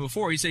talking to him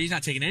before. He said he's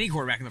not taking any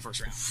quarterback in the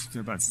first round.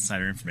 That's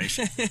insider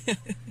information.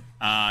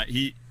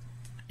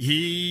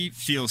 He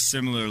feels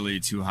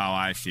similarly to how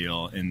I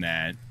feel in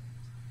that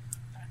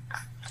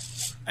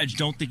I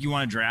don't think you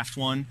want to draft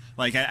one.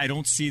 I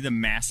don't see the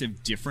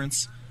massive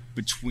difference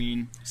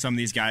between some of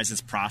these guys as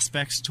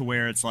prospects to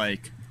where it's do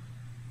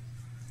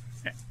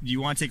you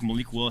want to take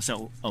Malik Willis at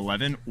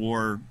 11,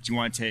 or do you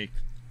want to take,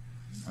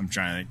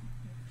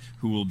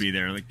 who will be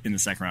there like in the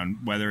second round,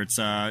 whether it's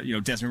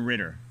Desmond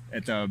Ridder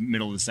at the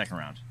middle of the second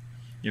round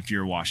if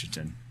you're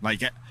Washington.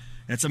 Like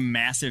that's a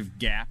massive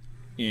gap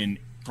in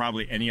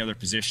probably any other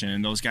position,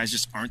 and those guys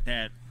just aren't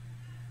that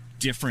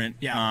different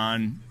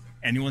on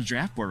anyone's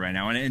draft board right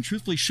now, and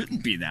truthfully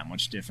shouldn't be that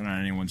much different on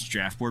anyone's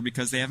draft board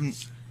because they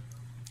haven't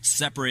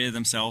separated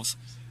themselves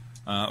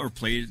or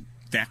played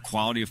that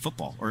quality of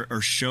football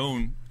or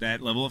shown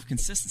that level of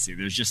consistency.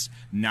 There's just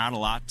not a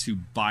lot to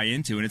buy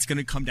into, and it's going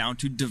to come down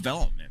to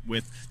development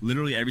with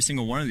literally every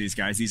single one of these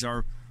guys. These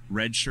are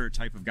red shirt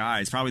type of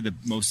guys, probably the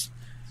most,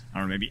 I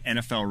don't know, maybe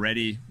NFL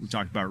ready. We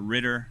talked about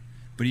Ridder,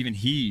 but even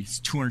he's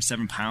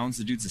 207 pounds.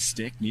 The dude's a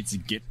stick, needs to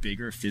get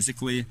bigger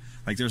physically.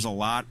 Like there's a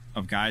lot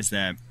of guys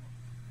that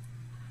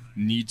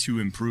need to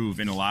improve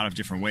in a lot of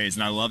different ways,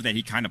 and I love that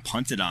he kind of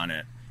punted on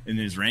it in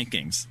his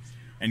rankings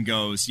and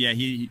goes,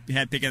 he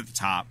had Pickett at the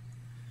top,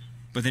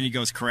 but then he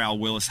goes Corral,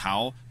 Willis,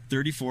 Howell,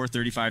 34,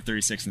 35,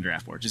 36 in the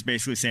draft board. Just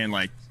basically saying,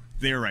 like,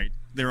 they're right.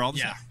 They're all the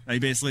same.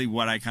 Like, basically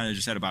what I kind of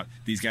just said about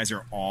these guys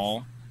are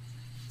all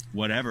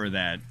whatever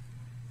that,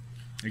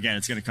 again,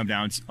 it's going to come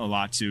down a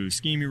lot to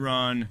scheme you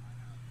run,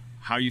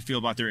 how you feel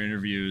about their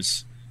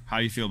interviews, how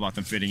you feel about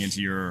them fitting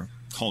into your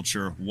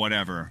culture,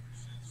 whatever.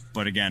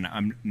 But again,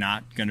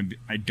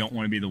 I don't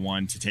want to be the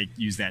one to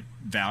use that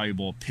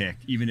valuable pick,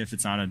 even if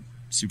it's not a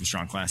super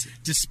strong class.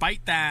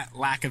 Despite that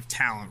lack of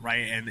talent,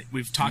 right? And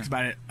we've talked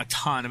about it a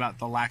ton about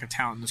the lack of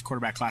talent in this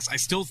quarterback class. I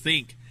still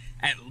think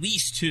at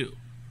least 2,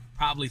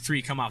 probably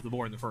 3 come off the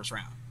board in the first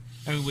round.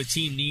 I mean, with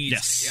team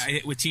needs,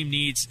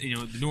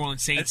 the New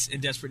Orleans Saints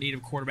in desperate need of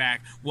a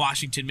quarterback,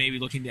 Washington maybe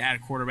looking to add a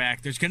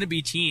quarterback. There's going to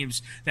be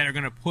teams that are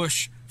going to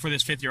push for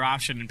this 5th-year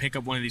option and pick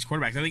up one of these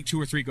quarterbacks. I think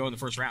 2 or 3 go in the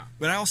first round.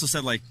 But I also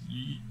said, like,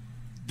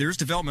 there's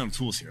developmental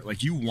tools here.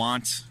 Like, you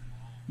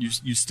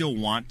still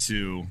want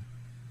to.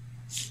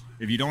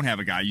 If you don't have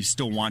a guy, you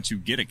still want to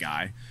get a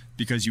guy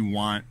because you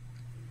want,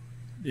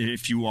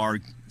 if you are,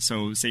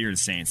 so say you're the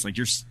Saints, like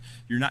you're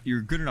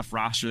a good enough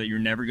roster that you're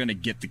never going to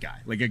get the guy.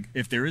 Like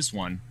if there is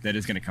one that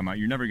is going to come out,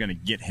 you're never going to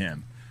get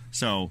him.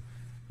 So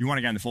you want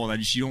a guy in the fold.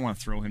 You don't want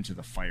to throw him to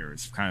the fire.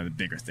 It's kind of the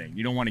bigger thing.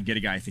 You don't want to get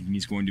a guy thinking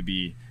he's going to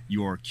be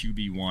your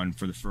QB1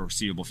 for the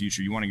foreseeable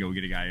future. You want to go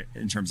get a guy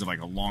in terms of like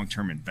a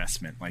long-term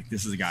investment. Like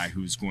this is a guy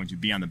who's going to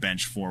be on the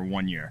bench for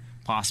 1 year,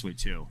 possibly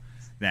 2,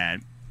 that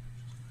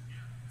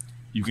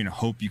you can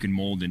hope you can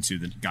mold into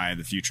the guy of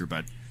the future,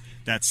 but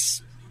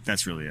that's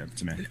really it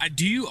to me.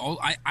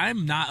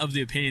 I'm not of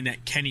the opinion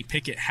that Kenny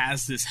Pickett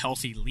has this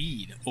healthy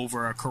lead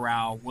over a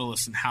Corral,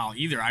 Willis, and Howell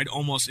either. I'd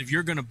almost, if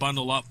you're going to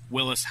bundle up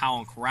Willis,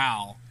 Howell, and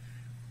Corral,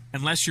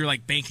 unless you're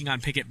like banking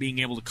on Pickett being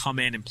able to come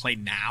in and play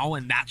now,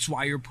 and that's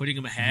why you're putting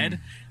him ahead.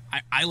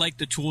 I like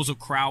the tools of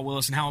Corral,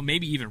 Willis, and Howell,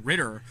 maybe even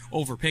Ridder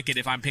over Pickett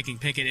if I'm picking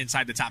Pickett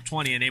inside the top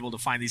 20 and able to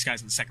find these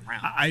guys in the second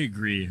round. I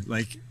agree.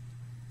 Like,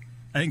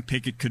 I think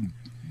Pickett could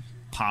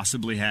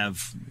possibly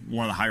have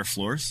one of the higher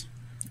floors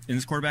in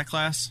this quarterback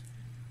class,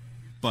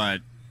 but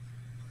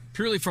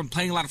purely from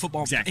playing a lot of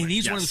football. Exactly. And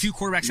he's one of the few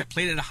quarterbacks that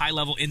played at a high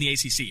level in the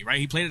ACC, right?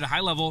 He played at a high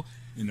level,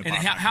 and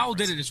Howell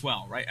did it as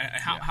well, right?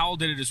 Howell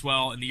did it as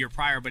well in the year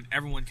prior, but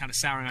everyone kind of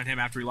souring on him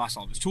after he lost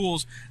all of his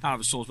tools. Not all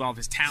of his tools, but all of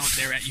his talent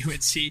there at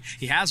UNC.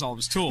 He has all of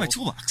his tools. My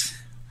toolbox.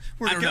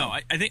 I don't know.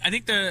 I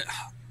think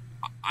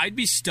I'd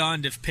be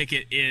stunned if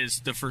Pickett is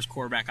the first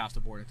quarterback off the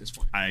board at this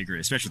point. I agree,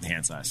 especially with the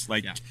hand size.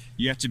 Like,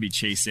 you have to be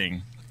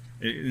chasing.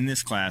 In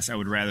this class, I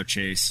would rather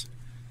chase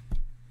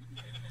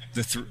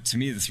to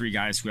me the 3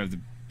 guys who have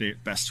the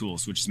best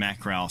tools, which is Matt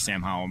Corral,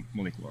 Sam Howell,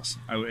 Malik Willis.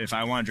 If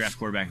I want to draft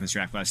quarterback in this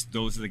draft class,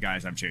 those are the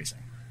guys I'm chasing.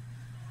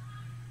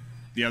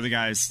 The other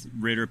guys,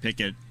 Ridder,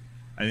 Pickett,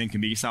 I think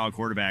can be solid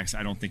quarterbacks.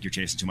 I don't think you're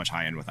chasing too much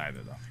high end with either,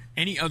 though.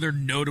 Any other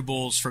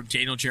notables from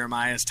Daniel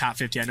Jeremiah's top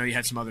 50? I know you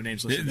had some other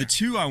names listed. The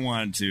 2 I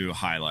wanted to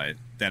highlight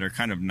that are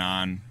kind of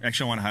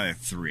actually I want to highlight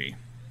 3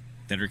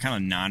 that are kind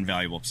of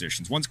non-valuable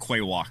positions. One's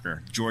Quay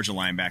Walker, Georgia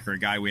linebacker, a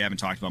guy we haven't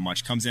talked about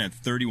much, comes in at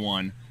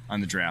 31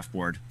 on the draft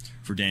board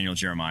for Daniel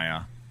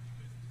Jeremiah.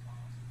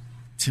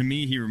 To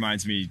me, he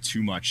reminds me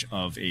too much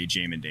of a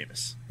Jamin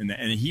Davis. And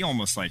he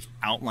almost like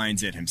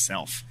outlines it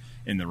himself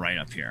in the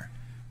write-up here,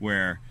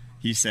 where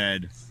he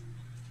said,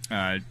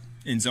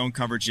 in zone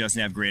coverage, he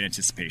doesn't have great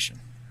anticipation,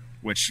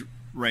 which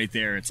right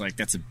there, it's like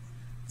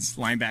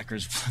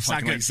linebackers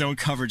fucking like zone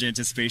coverage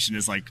anticipation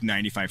is like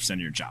 95% of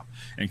your job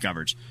in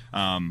coverage.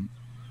 And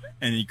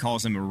he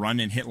calls him a run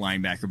and hit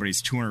linebacker, but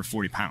he's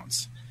 240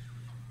 pounds.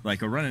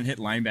 Like a run and hit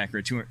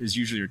linebacker is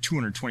usually your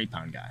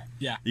 220-pound guy.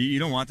 Yeah. You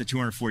don't want the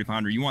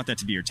 240-pounder. You want that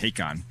to be your take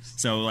on.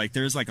 So like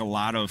there's like a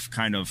lot of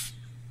kind of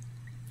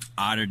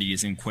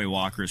oddities in Quay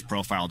Walker's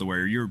profile to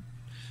where you're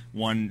a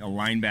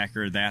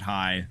linebacker that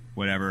high,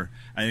 whatever.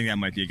 I think that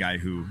might be a guy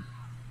who,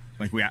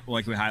 like we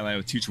highlighted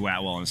with Tutu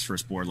Atwell on his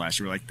first board last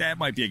year. We're like, that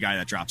might be a guy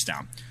that drops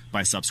down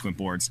by subsequent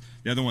boards.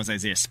 The other one's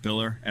Isaiah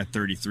Spiller at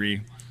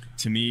 33.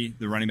 To me,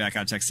 the running back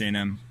out of Texas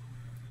A&M,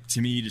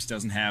 to me, he just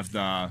doesn't have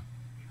the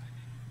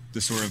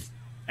sort of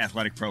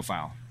athletic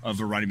profile of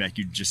a running back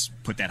you just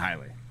put that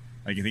highly.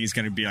 Like, I think he's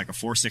going to be like a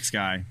 4.6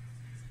 guy,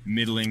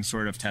 middling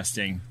sort of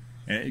testing,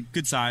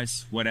 good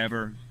size,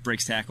 whatever,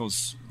 breaks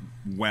tackles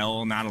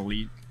not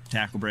elite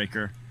tackle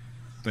breaker,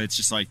 but it's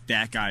just like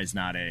that guy's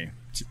not in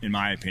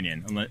my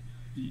opinion,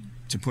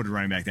 to put a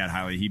running back that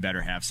highly, he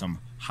better have some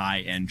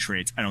high-end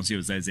traits. I don't see it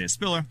with Isaiah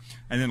Spiller.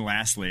 And then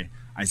lastly,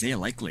 Isaiah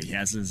Likely. He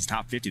has his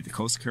top 50, the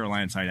Coastal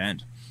Carolina tight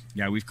end.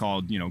 Yeah, we've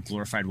called,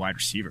 glorified wide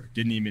receiver.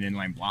 Didn't even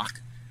inline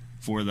block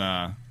for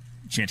the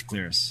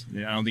Chanticleers. I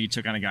don't think he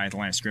took on a guy at the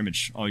line of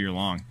scrimmage all year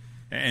long.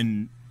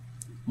 And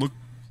looked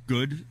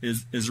good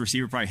as a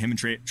receiver. Probably him and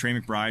Trey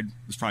McBride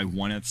was probably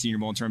one at the Senior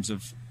Bowl in terms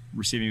of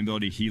receiving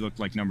ability. He looked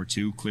like number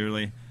 2,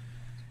 clearly.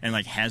 And,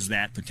 has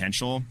that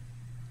potential.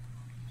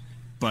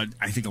 But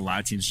I think a lot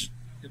of teams,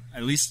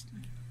 at least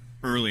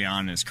early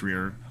on in his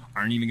career,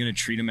 aren't even going to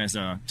treat him as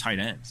a tight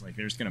end.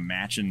 They're just going to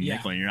match in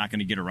nickel, and you're not going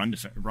to get a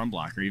run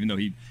blocker, even though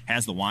he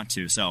has the want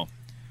to. So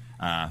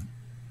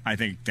I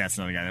think that's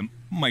another guy that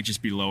might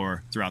just be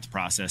lower throughout the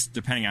process,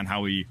 depending on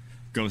how he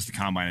goes to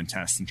combine and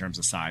tests in terms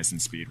of size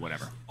and speed,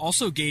 whatever.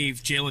 Also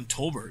gave Jalen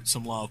Tolbert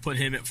some love, put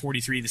him at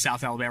 43, the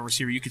South Alabama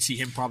receiver. You could see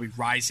him probably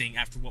rising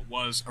after what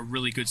was a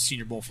really good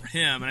Senior Bowl for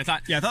him. And I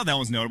thought that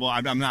was notable.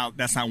 I'm not.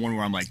 That's not one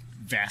where I'm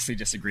vastly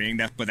disagreeing.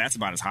 But that's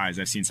about as high as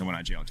I've seen someone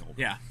on Jalen Tolbert.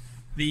 Yeah.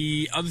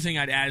 The other thing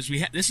I'd add is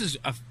this is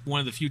one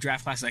of the few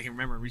draft classes I can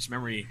remember in recent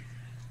memory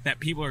that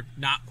people are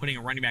not putting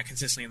a running back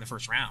consistently in the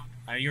first round.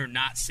 You're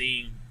not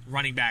seeing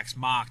running backs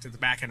mocked at the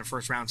back end of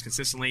first rounds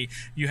consistently.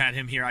 You had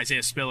him here,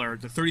 Isaiah Spiller,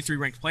 the 33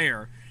 ranked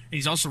player, and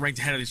he's also ranked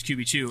ahead of his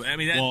QB2.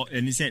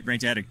 And he's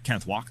ranked ahead of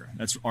Kenneth Walker.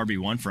 That's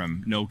RB1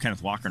 from no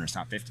Kenneth Walker in his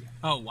top 50.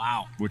 Oh,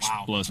 wow. Which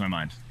blows my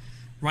mind.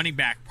 Running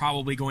back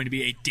probably going to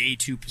be a day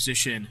 2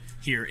 position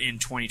here in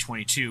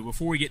 2022.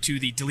 Before we get to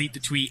the Delete the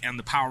Tweet and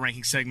the Power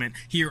Ranking segment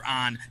here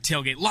on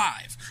Tailgate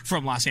Live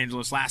from Los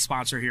Angeles, last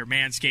sponsor here,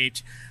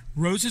 Manscaped.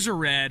 Roses are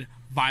red,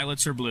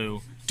 violets are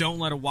blue. Don't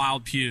let a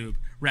wild pube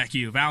wreck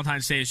you.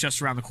 Valentine's Day is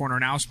just around the corner,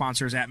 and our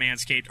sponsors at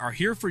Manscaped are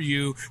here for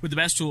you with the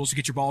best tools to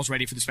get your balls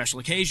ready for the special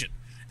occasion.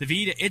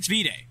 It's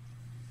V-Day.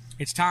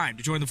 It's time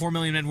to join the 4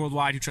 million men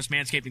worldwide who trust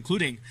Manscaped,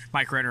 including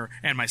Mike Renner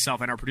and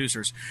myself and our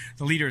producers,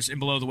 the leaders in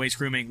below-the-waist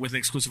grooming. With an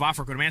exclusive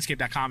offer, go to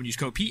manscaped.com and use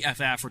code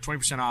PFF for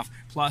 20% off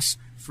plus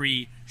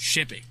free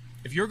shipping.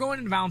 If you're going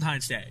into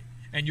Valentine's Day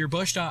and you're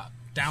bushed up,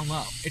 down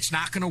low, it's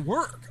not going to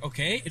work,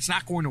 okay? It's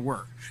not going to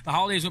work. The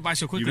holidays went by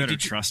so quickly. You better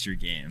trust your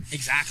game.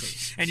 Exactly.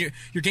 And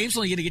your game's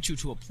only going to get you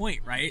to a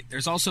point, right?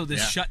 There's also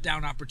this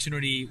shutdown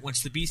opportunity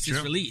once the beast is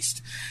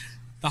released.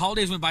 The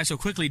holidays went by so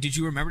quickly. Did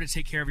you remember to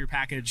take care of your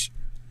package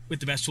with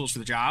the best tools for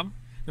the job?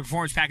 The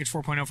Performance Package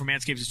 4.0 from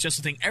Manscaped is just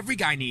the thing every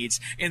guy needs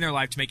in their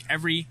life to make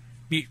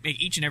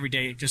each and every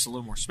day just a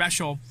little more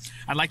special.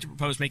 I'd like to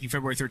propose making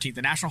February 13th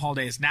the national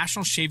holiday is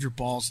National Shave Your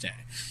Balls Day.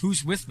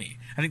 Who's with me?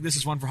 I think this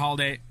is one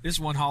holiday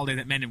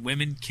that men and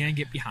women can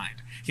get behind.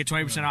 Get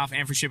 20% off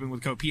and free shipping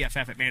with code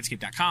PFF at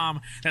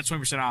manscaped.com. That's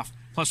 20% off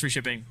plus free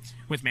shipping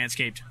with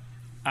Manscaped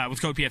with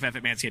code PFF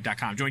at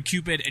manscaped.com. Join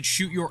Cupid and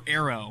shoot your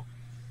arrow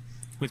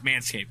with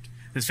Manscaped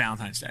this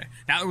Valentine's Day.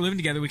 Now that we're living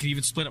together, we can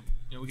even split up.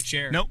 We could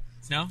share. Nope.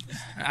 No?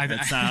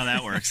 That's not how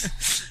that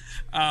works.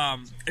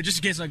 Just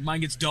in case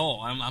mine gets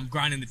dull, I'm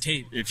grinding the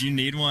tape. If you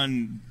need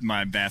one,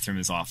 my bathroom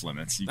is off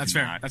limits. That's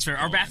fair. That's fair.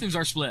 Our bathrooms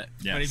are split.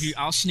 Yes.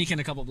 But I'll sneak in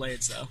a couple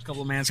blades though, a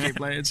couple of Manscaped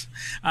blades.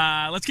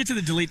 Let's get to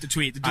the Delete the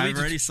Tweet. I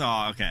already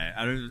saw. Okay,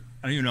 I don't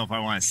even know if I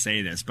want to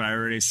say this, but I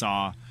already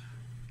saw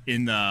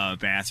in the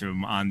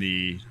bathroom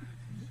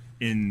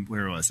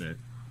where was it?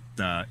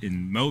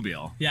 In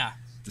Mobile. Yeah.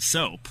 The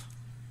soap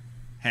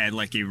had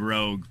a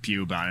rogue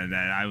pube on it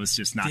that I was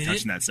just not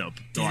touching that soap.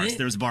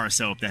 There was a bar of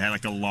soap that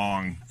had a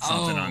long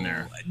something on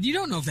there. You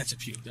don't know if that's a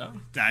pube though.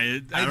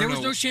 I don't there know.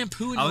 was no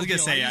shampoo in I was going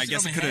to say, I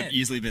guess it could have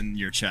easily been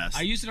your chest.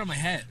 I used it on my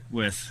head.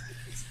 We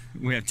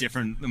have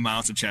different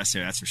amounts of chest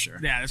hair, that's for sure.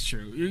 Yeah, that's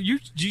true.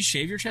 Do you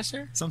shave your chest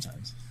hair?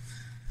 Sometimes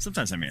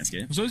I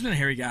manscape. I've always been a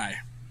hairy guy.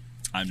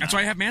 That's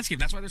why I have Manscaped.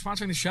 That's why they're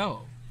sponsoring the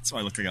show. That's why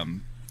I look like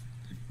I'm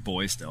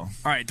boy still.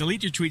 All right,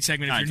 delete your tweet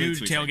segment. If you're new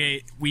to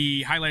Tailgate,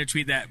 we highlight a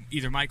tweet that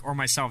either Mike or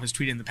myself has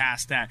tweeted in the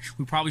past that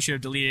we probably should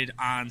have deleted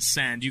on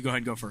send. You go ahead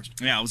and go first.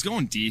 Yeah, I was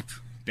going deep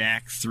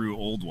back through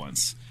old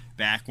ones.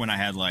 Back when I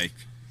had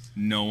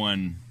no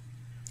one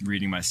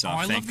reading my stuff.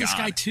 I love this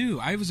guy too.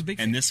 I was a big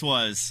fan. And this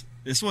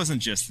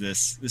wasn't just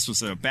this. This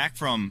was back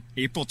from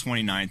April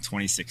 29,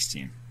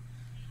 2016.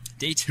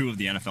 Day 2 of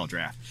the NFL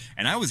draft.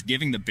 And I was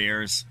giving the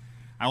Bears,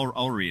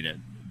 I'll read it.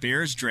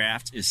 Bears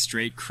draft is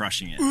straight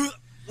crushing it.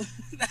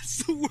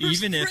 That's the worst.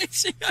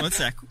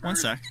 One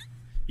sec.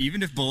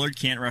 Even if Bullard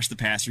can't rush the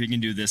passer, he can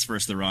do this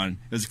versus the run.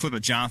 There's a clip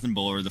of Jonathan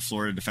Bullard, the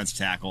Florida defensive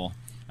tackle,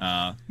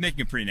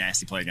 making a pretty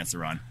nasty play against the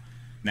run.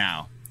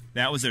 Now,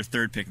 that was their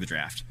 3rd pick of the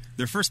draft.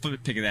 Their first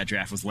pick of that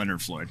draft was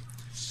Leonard Floyd.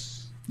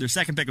 Their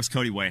 2nd pick was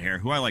Cody Whitehair,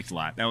 who I liked a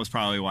lot. That was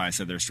probably why I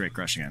said they're straight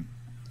crushing it.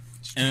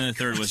 And then the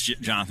 3rd was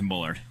Jonathan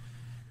Bullard.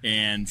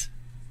 And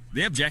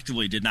they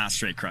objectively did not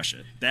straight crush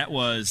it. That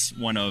was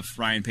one of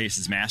Ryan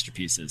Pace's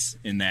masterpieces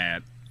in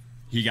that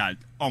he got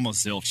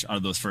almost zilch out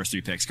of those first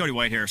 3 picks. Cody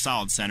Whitehair,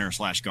 solid center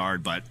 /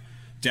 guard, but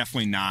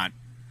definitely not,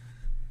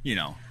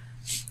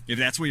 if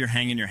that's what you're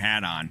hanging your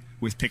hat on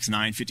with picks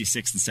 9,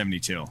 56, and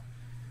 72.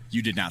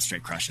 you did not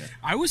straight crush it.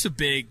 I was a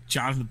big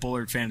Jonathan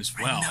Bullard fan as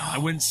well. I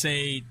wouldn't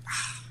say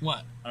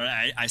what.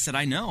 I said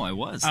I know. I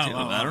was, too.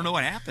 I don't know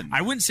what happened.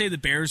 I wouldn't say the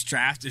Bears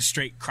draft is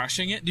straight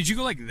crushing it. Did you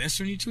go like this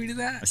when you tweeted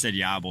that? I said,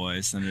 yeah,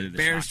 boys. And I did the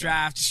Bears shotgun.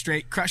 draft is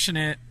straight crushing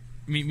it.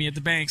 Meet me at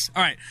the banks.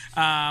 All right.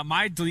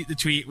 My delete the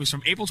tweet was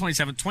from April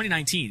 27th,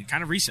 2019.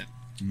 Kind of recent.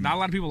 Not a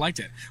lot of people liked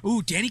it.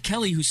 Ooh, Danny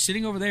Kelly, who's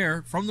sitting over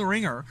there from The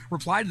Ringer,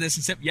 replied to this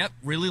and said, yep,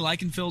 really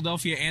liking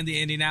Philadelphia and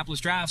the Indianapolis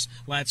drafts.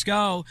 Let's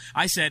go.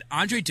 I said,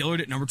 Andre Dillard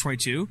at number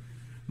 22,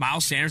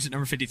 Miles Sanders at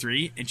number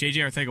 53, and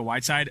J.J.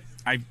 Arcega-Whiteside,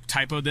 I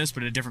typoed this,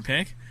 but a different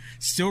pick.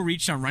 Still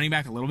reached on running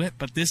back a little bit,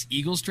 but this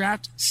Eagles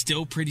draft,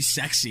 still pretty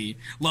sexy.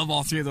 Love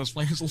all three of those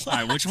players a lot. All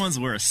right, which one's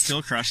worse?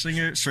 Still crushing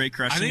it, straight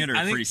crushing it, or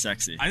pretty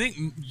sexy? I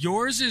think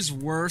yours is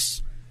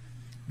worse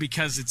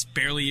because it's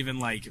barely even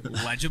like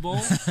legible.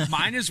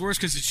 Mine is worse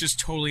because it's just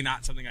totally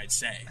not something I'd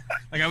say.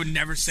 Like I would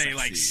never say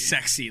like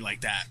sexy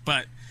like that.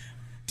 But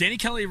Danny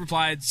Kelly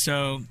replied,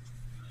 so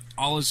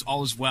all is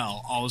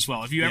well. All is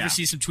well. If you ever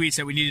see some tweets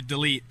that we need to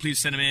delete, please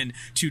send them in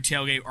to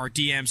Tailgate. Our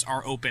DMs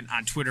are open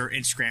on Twitter,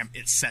 Instagram,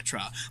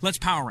 etc. Let's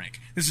power rank.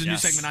 This is a new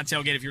segment on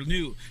Tailgate. If you're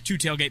new to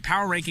Tailgate,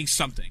 power ranking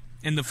something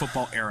in the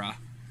football era.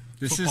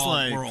 This is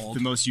like the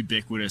most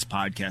ubiquitous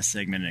podcast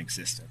segment in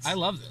existence. I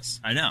love this.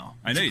 I know.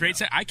 I know. Great.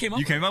 I came up.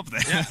 You came up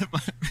with it. Yeah.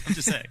 I'm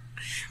just saying.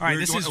 All right.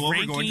 This is what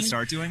ranking, we're going to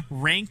start doing.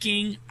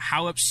 Ranking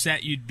how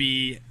upset you'd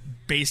be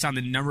based on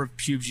the number of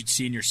pubes you'd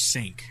see in your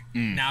sink.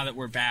 Now that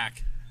we're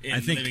back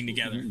and living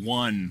together.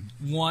 One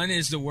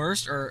is the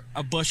worst, or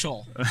a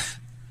bushel.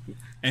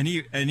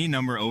 Any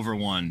number over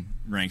one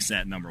ranks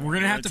that number. We're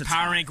gonna have to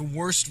power rank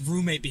worst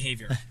roommate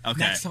behavior. Okay,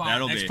 next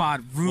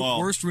pod.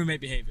 Worst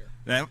roommate behavior.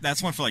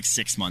 That's one for like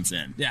 6 months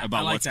in. Yeah,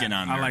 about like what's getting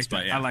on nerves.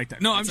 I like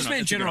that. No, I'm just saying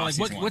in general. Like,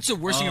 what's the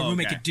worst thing a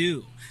roommate could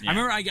do? Yeah. I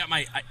remember I got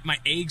my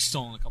eggs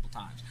stolen a couple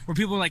times. Where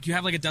people are like, you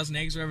have like a dozen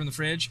eggs or whatever in the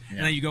fridge, and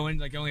then you go in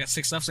like you only got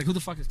 6 left. It's like, who the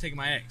fuck is taking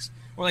my eggs?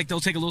 Or like they'll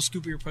take a little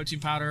scoop of your protein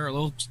powder or a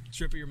little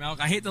strip of your milk.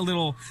 I hate the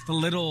little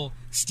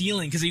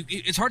stealing because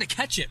it's hard to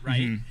catch it,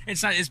 right? Mm-hmm.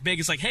 It's not as big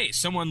as like, hey,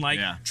 someone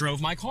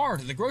drove my car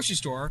to the grocery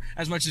store,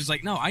 as much as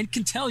like, no, I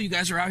can tell you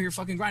guys are out here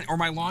fucking grinding, or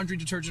my laundry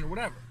detergent or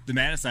whatever. The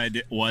maddest I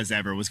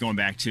was going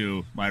back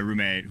to my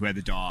roommate who had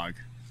the dog,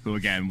 who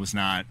again was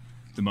not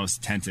the most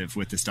attentive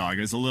with this dog.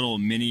 It was a little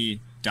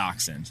mini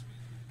dachshund,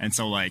 and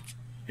so like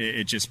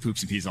it just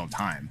poops and pees all the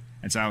time.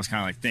 And so I was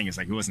kind of like, it's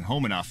like he wasn't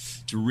home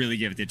enough to really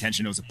give it the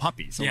attention. It was a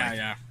puppy. So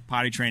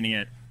potty training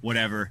it,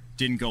 whatever,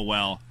 didn't go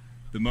well.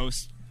 The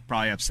most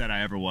probably upset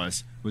I ever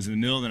was in the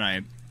middle of the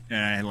night, and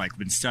I had like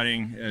been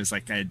studying. It was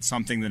like I had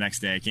something the next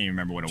day. I can't even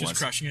remember what it was.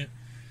 Just crushing it.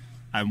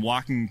 I'm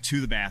walking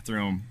to the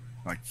bathroom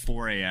like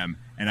 4 a.m.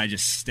 and I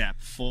just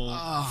stepped full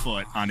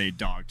foot on a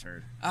dog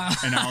turd.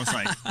 And I was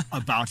like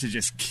about to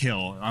just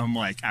kill. I'm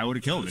like, I would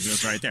have killed it. It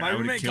was right there. My I would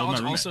have roommate killed my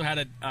roommate. also had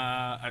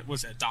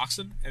a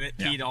dachshund, and it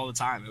peed all the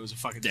time. It was a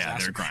fucking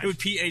disaster. They're it would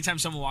pee anytime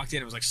someone walked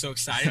in. It was like so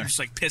excited. It was just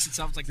like piss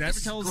itself. It's like, did I ever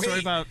tell a story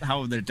about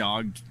how the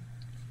dog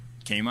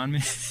came on me?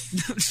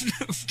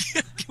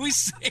 Can we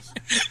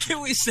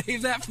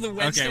save that for the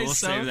Wednesday? Okay, we'll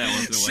save that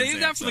one for the Wednesday. Save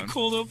that for the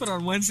cold open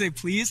on Wednesday,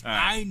 please.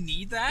 Right. I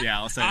need that. Yeah,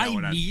 I'll say that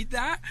one. I need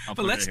that.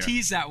 But let's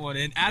tease that one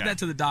in. Add that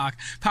to the doc.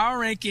 Power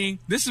ranking.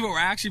 This is what we're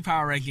actually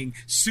power ranking: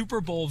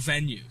 Super Bowl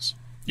venues.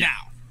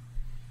 Now,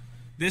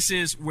 this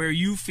is where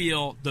you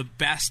feel the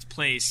best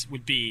place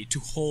would be to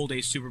hold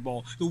a Super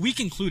Bowl. The week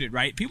included,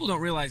 right? People don't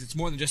realize it's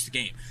more than just the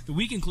game. The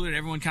week included,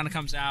 everyone kind of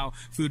comes out,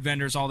 food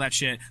vendors, all that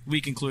shit. The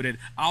week included.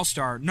 I'll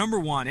start. Number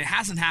one, it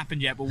hasn't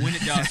happened yet, but when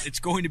it does, it's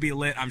going to be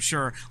lit, I'm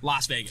sure.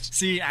 Las Vegas.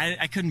 See,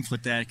 I couldn't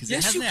put that because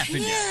it hasn't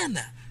happened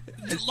yet.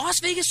 The Las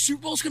Vegas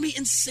Super Bowl is going to be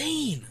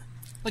insane.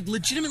 Like,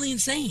 legitimately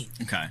insane.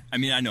 Okay. I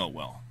mean, I know it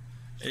will.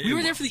 We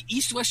were there for the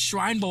East-West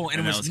Shrine Bowl,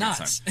 and it was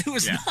nuts. It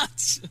was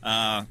nuts.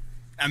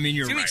 I mean,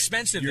 you're it's right.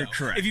 Expensive, You're though.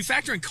 correct. If you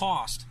factor in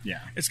cost,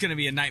 it's going to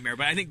be a nightmare.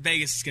 But I think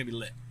Vegas is going to be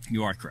lit.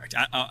 You are correct.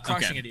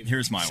 Crushing okay, it even.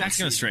 Here's my one. It's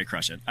going to straight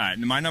crush it. All right,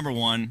 my number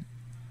one,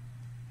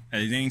 I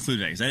didn't include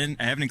Vegas. I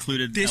haven't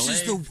included This LA.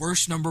 is the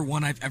worst number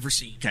one I've ever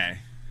seen. Okay.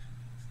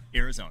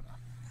 Arizona.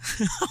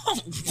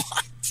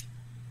 What?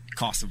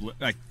 Cost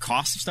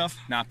of stuff,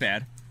 not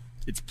bad.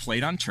 It's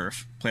played on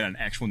turf, played on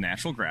actual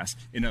natural grass,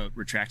 in a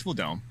retractable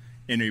dome,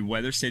 in a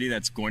weather city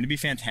that's going to be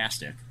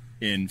fantastic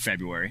in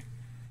February.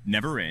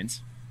 Never rains.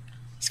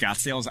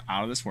 Scottsdale is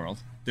out of this world.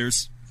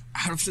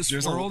 Out of this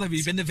world? Have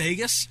you been to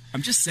Vegas?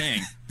 I'm just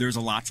saying, there's a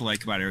lot to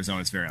like about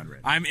Arizona. It's very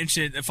underrated. I'm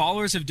interested. The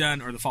Gators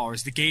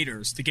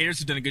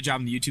have done a good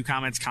job in the YouTube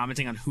comments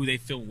commenting on who they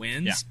feel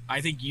wins. Yeah.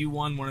 I think you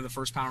won one of the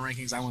first power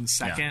rankings. I won the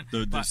second.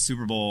 Yeah. The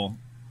Super Bowl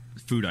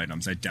food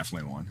items, I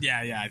definitely won.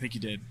 Yeah, I think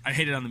you did. I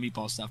hated on the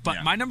meatball stuff.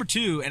 But my number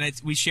two, and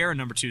we share a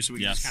number two, so we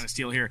can just kind of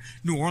steal here,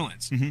 New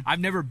Orleans. Mm-hmm.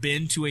 I've never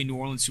been to a New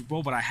Orleans Super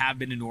Bowl, but I have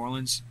been to New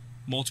Orleans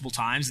multiple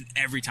times, and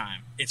every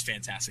time it's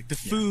fantastic. The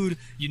food,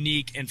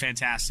 unique and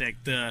fantastic.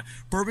 The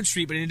Bourbon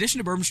Street, but in addition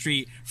to Bourbon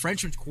Street,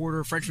 Frenchman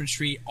Quarter, Frenchman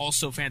Street,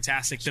 also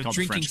fantastic. The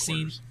drinking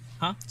scene.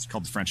 Huh? It's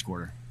called the French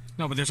Quarter.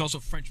 No, but there's also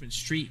Frenchman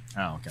Street.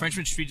 Oh, okay.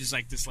 Frenchman Street is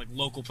like this like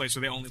local place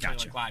where they only play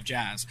like live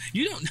jazz.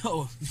 You don't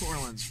know New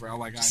Orleans, bro.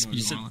 Like I know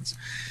New Orleans.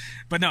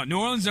 But no, New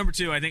Orleans number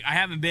 2. I think I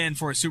haven't been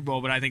for a Super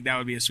Bowl, but I think that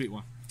would be a sweet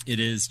one. It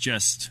is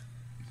just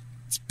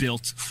it's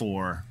built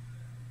for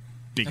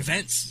big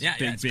events. Yeah,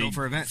 it's built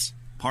for events.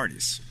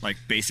 Parties. Like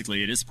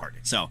basically it is a party.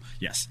 So,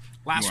 yes.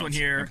 Last one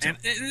here. And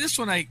this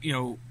one I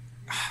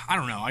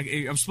don't know.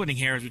 I'm splitting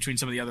hairs between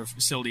some of the other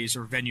facilities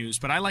or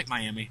venues, but I like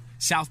Miami.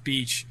 South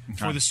Beach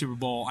for the Super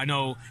Bowl. I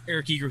know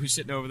Eric Eager, who's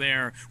sitting over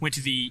there, went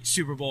to the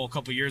Super Bowl a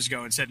couple years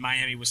ago and said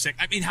Miami was sick.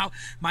 I mean, how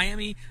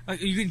Miami,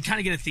 you can kind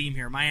of get a theme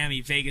here. Miami,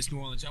 Vegas, New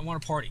Orleans. I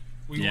want to party.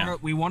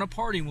 We want to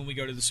party when we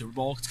go to the Super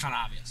Bowl. It's kind of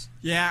obvious.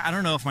 Yeah, I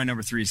don't know if my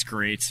number 3 is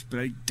great,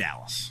 but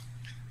Dallas.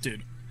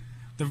 Dude.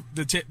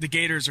 The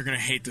Gators are going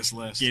to hate this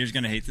list. Gators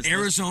going to hate this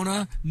Arizona,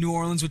 list. New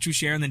Orleans, which we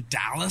share, and then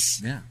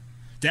Dallas. Yeah.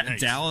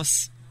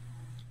 Dallas,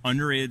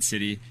 underrated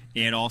city,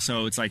 and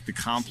also it's like the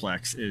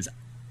complex is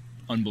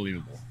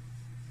unbelievable.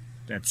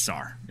 That's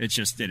SAR. It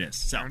is.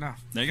 So, fair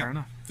enough. There you go. Fair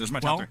enough. There's my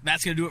top 3.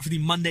 That's going to do it for the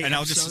Monday and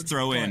episode. I'll just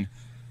throw in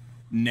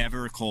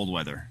never cold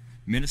weather.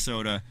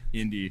 Minnesota,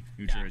 Indy,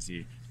 New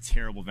Jersey,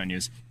 terrible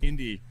venues.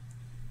 Indy,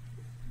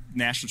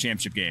 national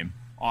championship game.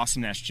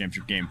 Awesome national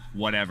championship game,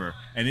 whatever.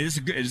 And it is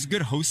a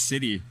good host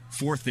city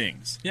for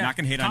things. Yeah. Not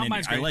going to hate on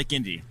Indy. I like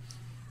Indy.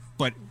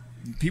 But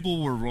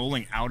people were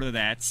rolling out of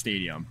that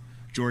stadium,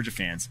 Georgia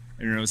fans,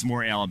 and it was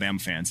more Alabama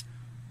fans,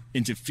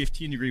 into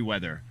 15-degree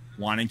weather,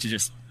 wanting to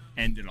just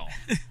end it all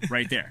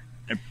right there.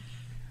 And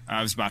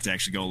I was about to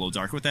actually go a little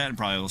dark with that and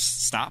probably will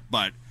stop,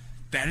 but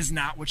that is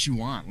not what you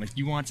want. Like,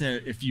 you want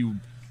to,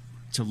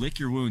 to lick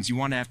your wounds, you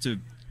want to have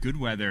good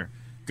weather,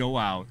 go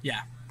out,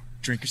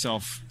 drink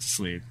yourself to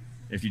sleep.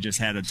 If you just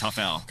had a tough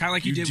L. Kind of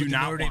like you did with the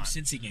Notre Dame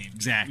Cincy game.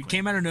 Exactly. We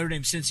came out of Notre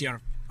Dame Cincy on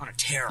a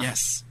tear.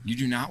 Yes. You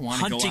do not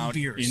want to go out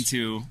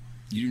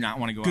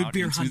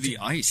into the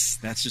ice.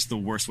 That's just the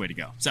worst way to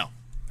go. So, all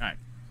right.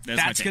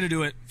 That's going to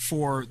do it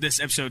for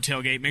this episode,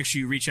 Tailgate. Make sure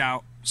you reach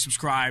out,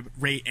 subscribe,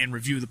 rate, and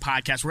review the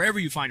podcast wherever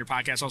you find your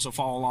podcast. Also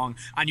follow along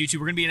on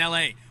YouTube. We're going to be in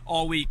LA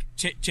all week,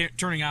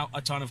 turning out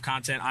a ton of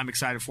content. I'm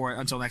excited for it.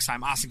 Until next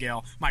time, Austin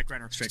Gayle, Mike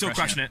Renner, still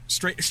crushing it.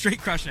 Straight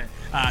crushing it.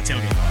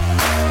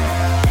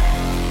 Tailgate.